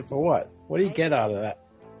and shit for what? What do you get out of that?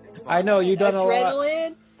 I know you've done a lot.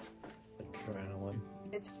 Adrenaline.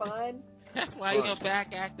 It's fun. That's why you're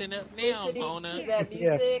back acting up now, Listening Mona. to that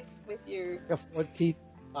music with your. Got 4 teeth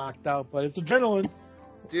knocked out, but it's adrenaline.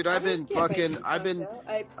 dude, I've been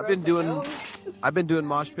doing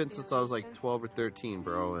mosh pits since I was like 12 or 13,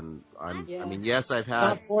 bro. And I mean, yes, I've had.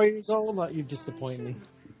 Not 4 years old. You disappoint me.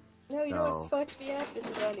 No, you know what fucks me up is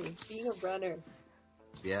running. Being a runner,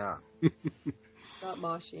 Yeah. not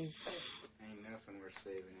moshing. Ain't nothing worth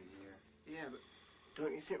saving in here. Yeah, but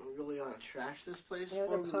don't you think we really ought to trash this place It was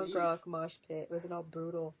before a we punk leave? rock mosh pit. It wasn't all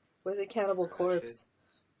brutal. It was a Cannibal Corpse.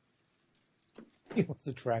 He wants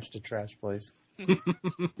to trash the trash place.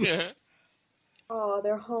 Yeah. Oh,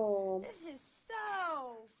 they're home. This is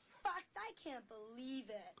so fucked. I can't believe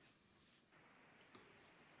it.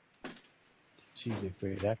 She's a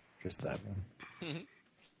great actress, that one.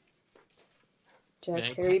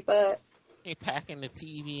 Jack's hairy butt. They packing the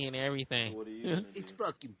TV and everything. What are you gonna do? It's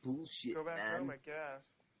fucking bullshit, Go back man. home, I guess.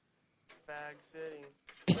 Bag City.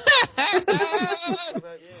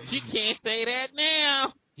 You can't say that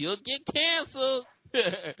now. You'll get canceled. All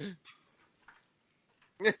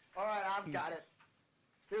right, I've got it.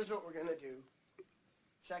 Here's what we're gonna do.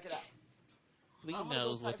 Check it out. Lee I'm gonna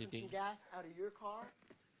knows go what to siphon do. some gas out of your car.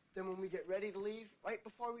 Then when we get ready to leave, right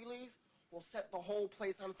before we leave, we'll set the whole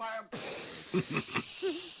place on fire.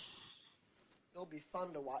 It'll be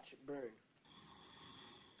fun to watch it burn.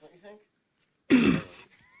 Don't you think?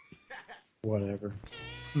 Whatever.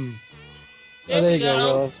 There There we you go, go.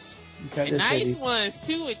 Willis. You got And your nice titties. ones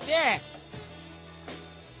too with that.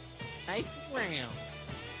 Nice round.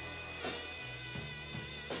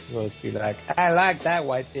 Willis be like, I like that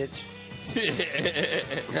white bitch.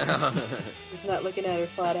 He's not looking at her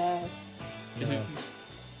flat ass. No.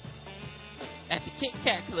 At the Kit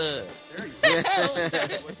Kat Club. There you go.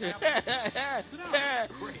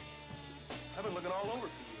 Great. I've been looking all over for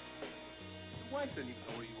you. Your wife didn't even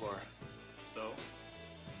know where you are. So?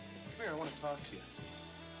 Come here, I want to talk to you.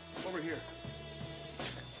 Over here.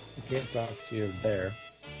 You can't talk to your bear.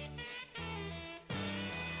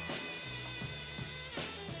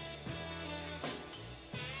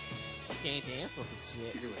 Can't dance with the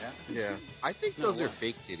shit. You hear what happened? Yeah. I think No, those are what?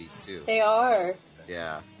 fake titties, too. They are.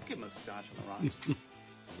 Yeah. Give him a scotch on the rocks.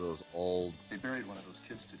 Those old. They buried one of those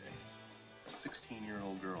kids today. A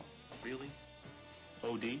 16-year-old girl. Really?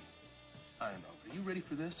 OD? I don't know. Are you ready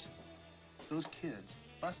for this? Those kids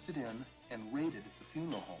busted in and raided the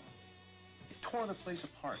funeral home. It tore the place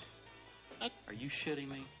apart. Are you shitting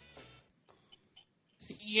me?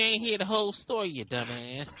 You ain't hear the whole story, you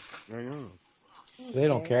dumbass. I know. They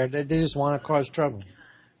don't care. They just want to cause trouble.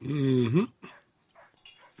 Mm-hmm.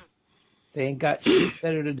 They ain't got shit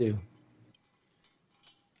better to do.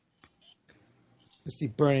 Just see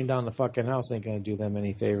burning down the fucking house ain't gonna do them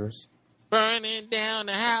any favors. Burning down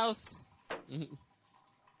the house.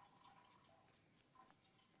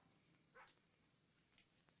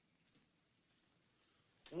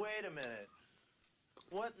 Wait a minute.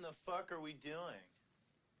 What in the fuck are we doing?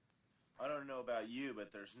 I don't know about you,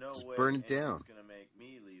 but there's no way burn it anyone's down. gonna make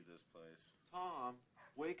me leave this place. Tom,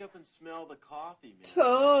 wake up and smell the coffee, man.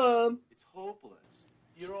 Tom. It's hopeless.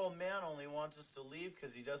 Your old man only wants us to leave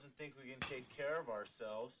because he doesn't think we can take care of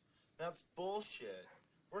ourselves. That's bullshit.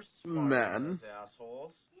 We're smarter than those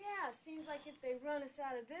assholes. Yeah, seems like if they run us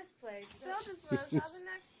out of this place, they'll just run us out of the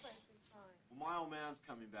next place we find. Well, my old man's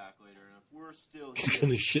coming back later, and if we're still He's here...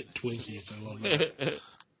 gonna shit Twinkies. I love that.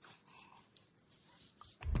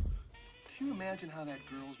 Can you imagine how that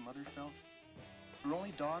girl's mother felt? Her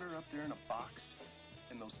only daughter up there in a box,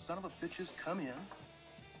 and those son of a bitches come in,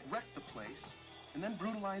 wreck the place, and then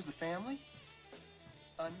brutalize the family?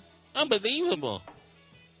 Unbelievable.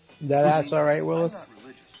 That ass all right, Willis? I'm not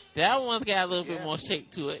religious. That one's got a little bit more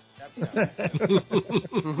shape to it.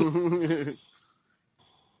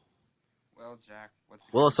 Well, Jack, what's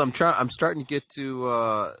the Willis, I'm starting to get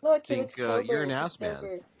to think you're an ass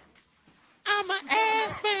man. I'm an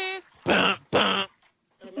ass man. Bum, bum.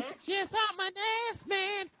 Yes, I'm an ass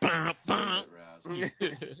man. Bum, bum.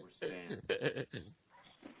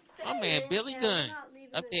 My man Billy Gunn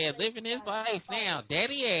up there living his life now.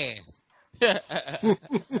 Daddy ass.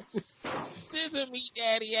 Scissor me,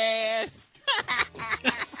 daddy ass.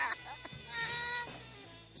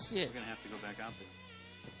 Shit. We're gonna have to go back out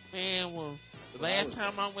there. Man, well, the last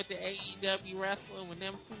time I went to AEW wrestling, when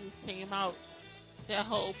them fools came out, that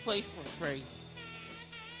whole place went crazy.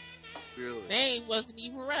 Really? They wasn't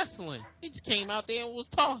even wrestling. They just came out there and was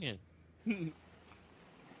talking.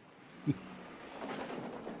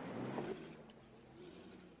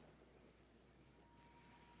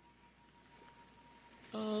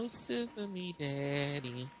 Oh, scissor me,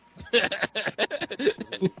 daddy.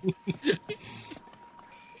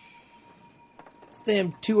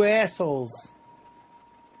 Them two assholes.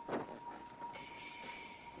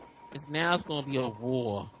 Now it's going to be a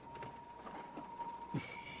war.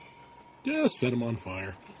 Just set him on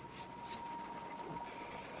fire.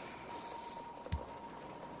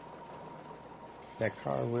 That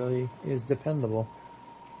car really is dependable.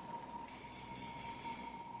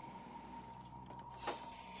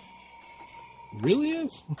 Really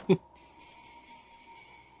is?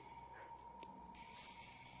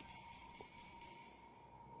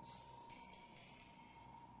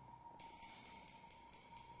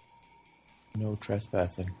 No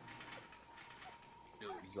trespassing.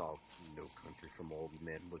 He's all no country from old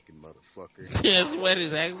man looking motherfucker. That's what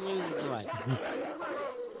it's actually like.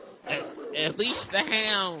 At least the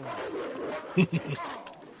hounds.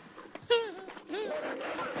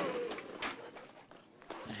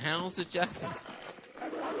 The hounds of justice.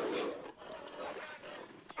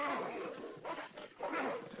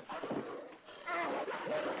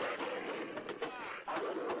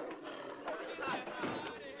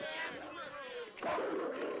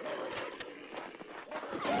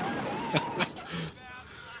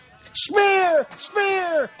 Spear!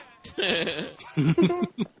 Spear!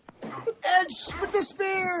 Edge with the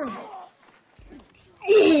spear!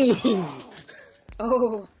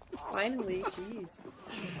 Oh, finally, jeez.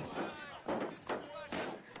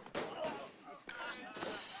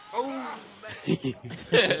 Oh,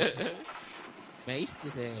 Mace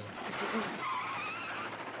today.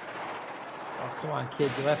 Oh, come on,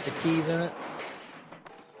 kid. You left the keys in it?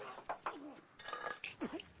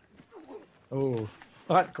 Oh,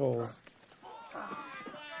 hot coals.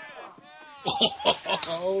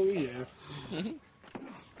 Oh, yeah.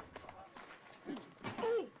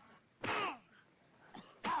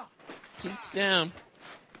 Teach them.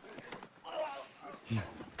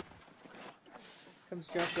 Comes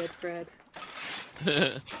Drop Dead Fred.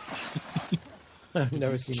 I've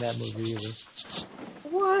never seen that movie either.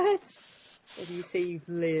 What? What do you say you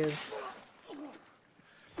live?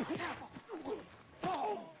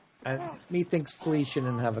 Methinks Flea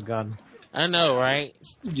shouldn't have a gun. I know, right?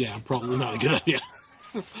 Yeah, probably not a good idea.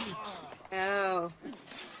 Ow.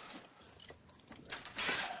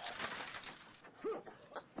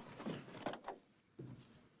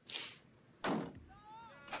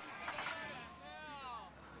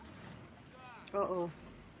 Uh-oh.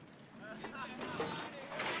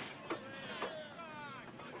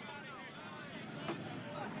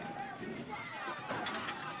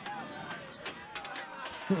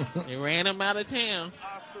 They ran him out of town.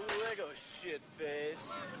 Hasta luego, shit face.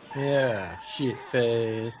 Yeah, shit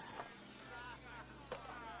face.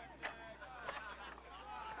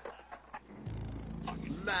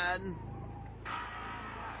 Man.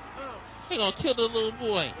 They gonna kill the little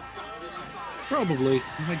boy. Probably.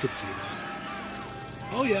 I could see that.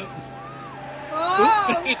 Oh, yeah.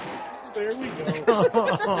 Oh! There we go.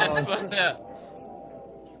 That's fucked up.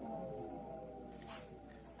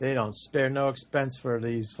 They don't spare no expense for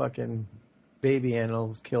these fucking baby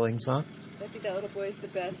animals killings, huh? I think that little boy's the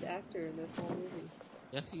best actor in this whole movie.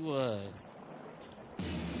 Yes, he was.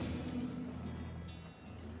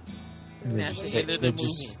 And That's the end of the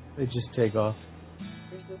movie. They just take off.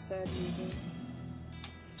 There's the sad music.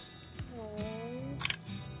 Aww.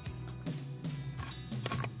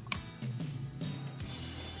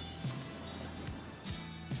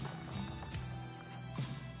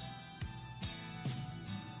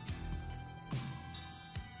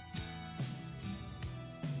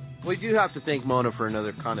 We do have to thank Mona for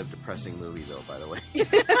another kind of depressing movie, though, by the way.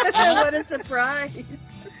 What a surprise.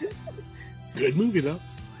 Good movie, though.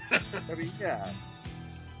 I mean, yeah.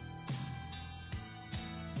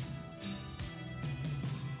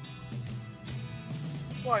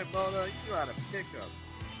 Why, Mona? You had a pickup.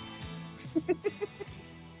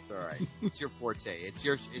 It's all right. It's your forte. It's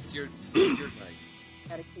your night.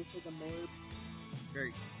 Got a case of the mold.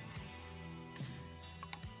 Very.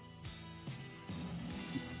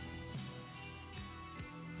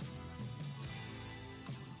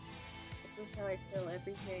 This is how I feel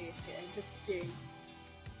every day at the end of the day.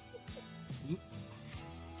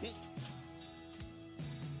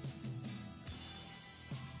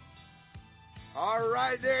 All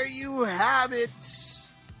right, there you have it.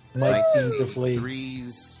 Mike seems to flee.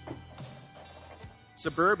 1983's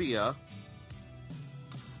Suburbia.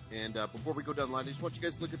 And before we go down the line, I just want you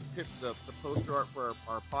guys to look at the poster art for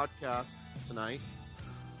our podcast tonight,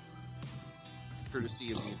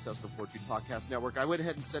 courtesy of the Intestinal Fortitude Podcast Network. I went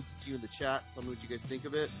ahead and sent it to you in the chat. Tell me what you guys think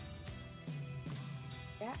of it.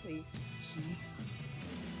 Exactly.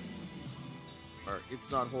 All right, It's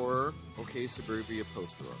Not Horror. Okay, Suburbia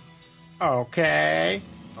poster art. Okay.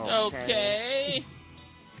 Okay.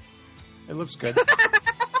 It looks good.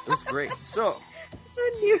 That's great. So. I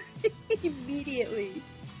knew immediately.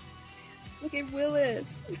 Look at Willis.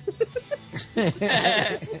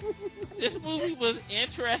 This movie was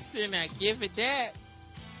interesting. I give it that.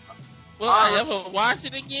 Will I ever watch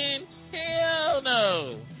it again? Hell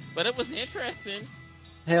no. But it was interesting.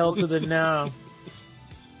 Hell to the no.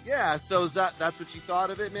 Yeah, so that's what you thought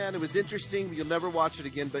of it, man. It was interesting, but you'll never watch it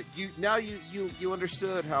again. But you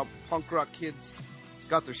understood how punk rock kids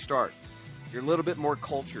got their start. You're a little bit more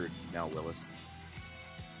cultured now, Willis.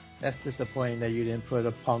 That's disappointing that you didn't put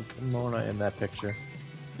a punk Mona in that picture.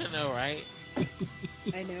 I know, right?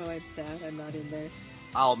 I know, I'm sad I'm not in there.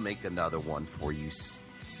 I'll make another one for you,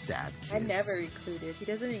 sad kids. I'm never included. He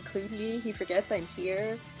doesn't include me. He forgets I'm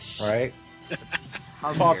here. Right?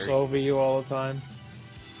 How Talks dare you. over you all the time.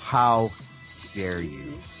 How dare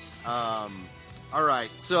you? All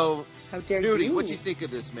right, so how dare Nudie, you? what'd you think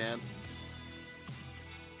of this, man?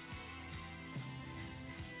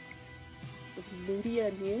 Was Nudie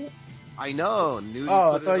unmute? I know, Nudie.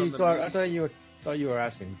 Oh, put I thought you were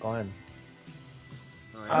asking Glenn.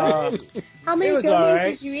 How many was gummies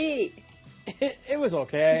alright. did you eat? It was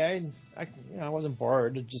okay. I wasn't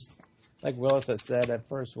bored. It just like Willis had said at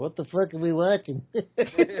first. What the fuck are we watching? But,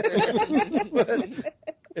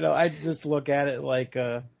 I just look at it like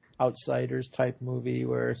a Outsiders type movie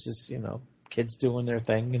where it's just kids doing their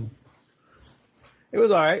thing, and it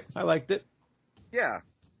was all right. I liked it. Yeah,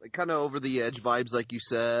 like kind of over the edge vibes, like you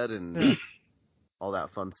said, and all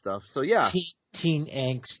that fun stuff. So yeah, teen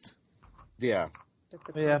angst. Yeah.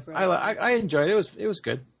 Yeah, I enjoyed it. It was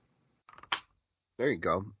good. There you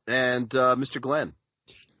go. And Mr. Glenn.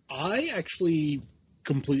 I actually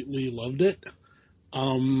completely loved it.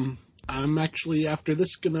 I'm actually, after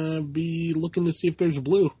this, gonna be looking to see if there's a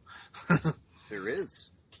Blue. There is.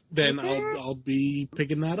 Then I'll be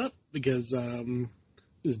picking that up because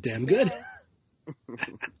it's damn good.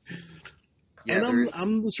 Yeah, and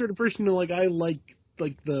I'm the sort of person who I like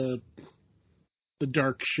the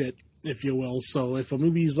dark shit, if you will. So if a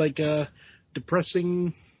movie's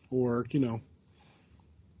depressing or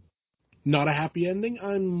not a happy ending,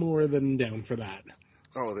 I'm more than down for that.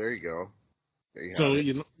 Oh, there you go. There you have So it.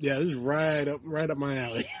 this is right up my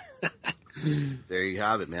alley. There you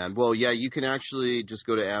have it, man. Well, yeah, you can actually just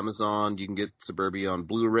go to Amazon. You can get Suburbia on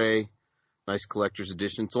Blu-ray. Nice collector's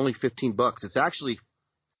edition. It's only $15. It's actually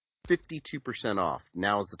 52% off.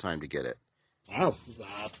 Now is the time to get it. Wow,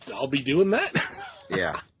 I'll be doing that.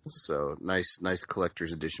 Yeah. So nice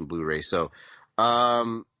collector's edition Blu-ray. So,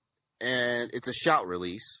 and it's a shout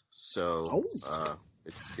release, so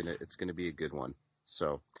it's gonna be a good one.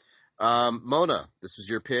 So, Mona, this was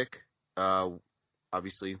your pick.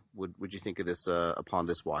 Obviously, would you think of this upon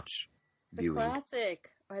this watch viewing? Classic.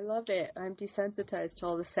 I love it. I'm desensitized to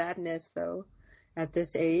all the sadness, though. At this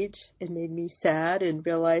age, it made me sad and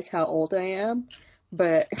realize how old I am.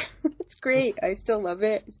 But it's great. I still love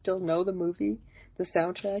it. I still know the movie. The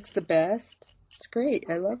soundtrack's the best. It's great.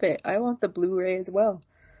 I love it. I want the Blu-ray as well.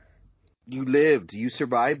 You lived. You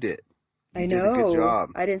survived it. You did a good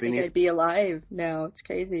job. I didn't think I'd be alive now. It's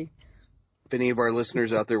crazy. If any of our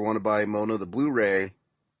listeners out there want to buy Mona the Blu-ray,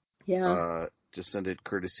 just send it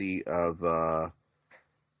courtesy of,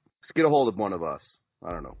 just get a hold of one of us.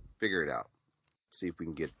 I don't know. Figure it out. See if we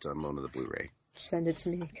can get Mona the Blu-ray. Send it to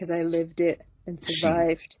me because I lived it and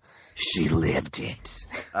survived. She lived it.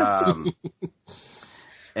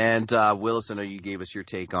 And Willis, I know you gave us your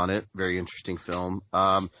take on it. Very interesting film.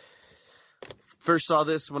 First saw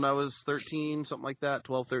this when I was 13, something like that,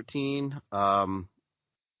 12, 13.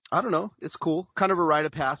 I don't know. It's cool. Kind of a rite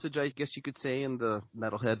of passage, I guess you could say, in the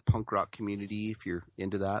metalhead punk rock community, if you're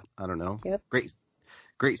into that. I don't know. Yep.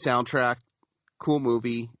 Great soundtrack. Cool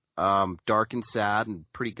movie. Dark and sad and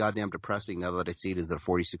pretty goddamn depressing now that I see it as a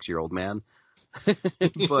 46-year-old man.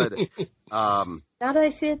 But now that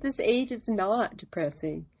I see it at this age, it's not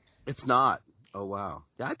depressing. It's not. Oh, wow.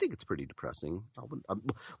 Yeah, I think it's pretty depressing.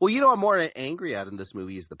 Well, you know what I'm more angry at in this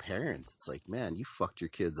movie is the parents. It's like, man, you fucked your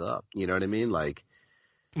kids up. You know what I mean? Like,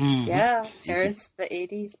 yeah, parents of the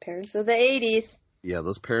 80s. Parents of the 80s. Yeah,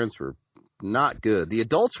 those parents were not good. The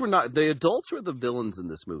adults were not. The adults were the villains in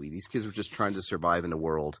this movie. These kids were just trying to survive in a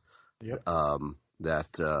world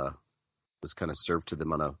that was kind of served to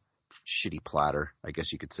them on a shitty platter, I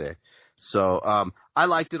guess you could say. So I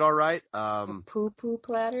liked it all right. The poo-poo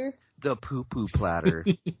platter? The poo-poo platter.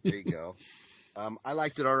 There you go. I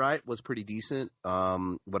liked it all right. Was pretty decent.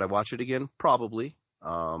 Would I watch it again? Probably.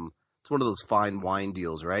 It's one of those fine wine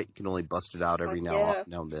deals, right? You can only bust it out every now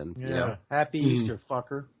and then. Yeah. You know? Happy Easter,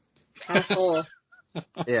 fucker. Asshole.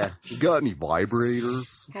 Yeah. You got any vibrators?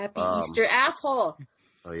 Happy Easter, asshole.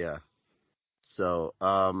 Oh, yeah. So,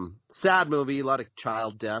 sad movie. A lot of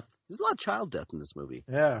child death. There's a lot of child death in this movie.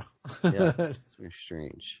 Yeah. Yeah. It's very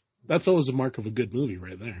strange. That's always a mark of a good movie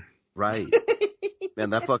right there. Right.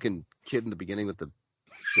 Man, that fucking kid in the beginning with the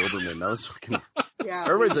Doberman, that was fucking... Yeah.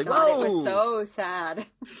 Everybody's like, oh! It was so sad.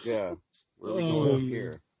 Yeah. Where are we going up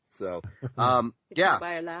here? So, yeah.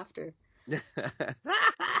 By our laughter.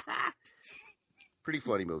 Pretty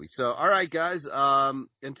funny movie. So, all right, guys.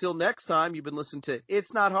 Until next time, you've been listening to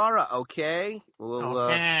It's Not Horror, okay? We'll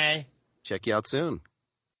check you out soon.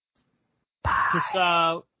 Bye. Peace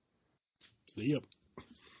out. See ya.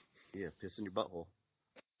 Yeah, piss in your butthole.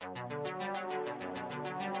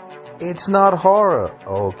 It's not horror,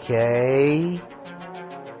 okay?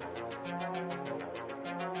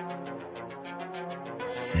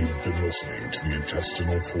 You've been listening to the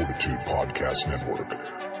Intestinal Fortitude Podcast Network.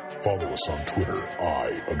 Follow us on Twitter,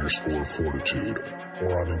 _Fortitude,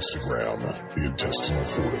 or on Instagram, The Intestinal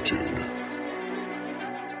Fortitude.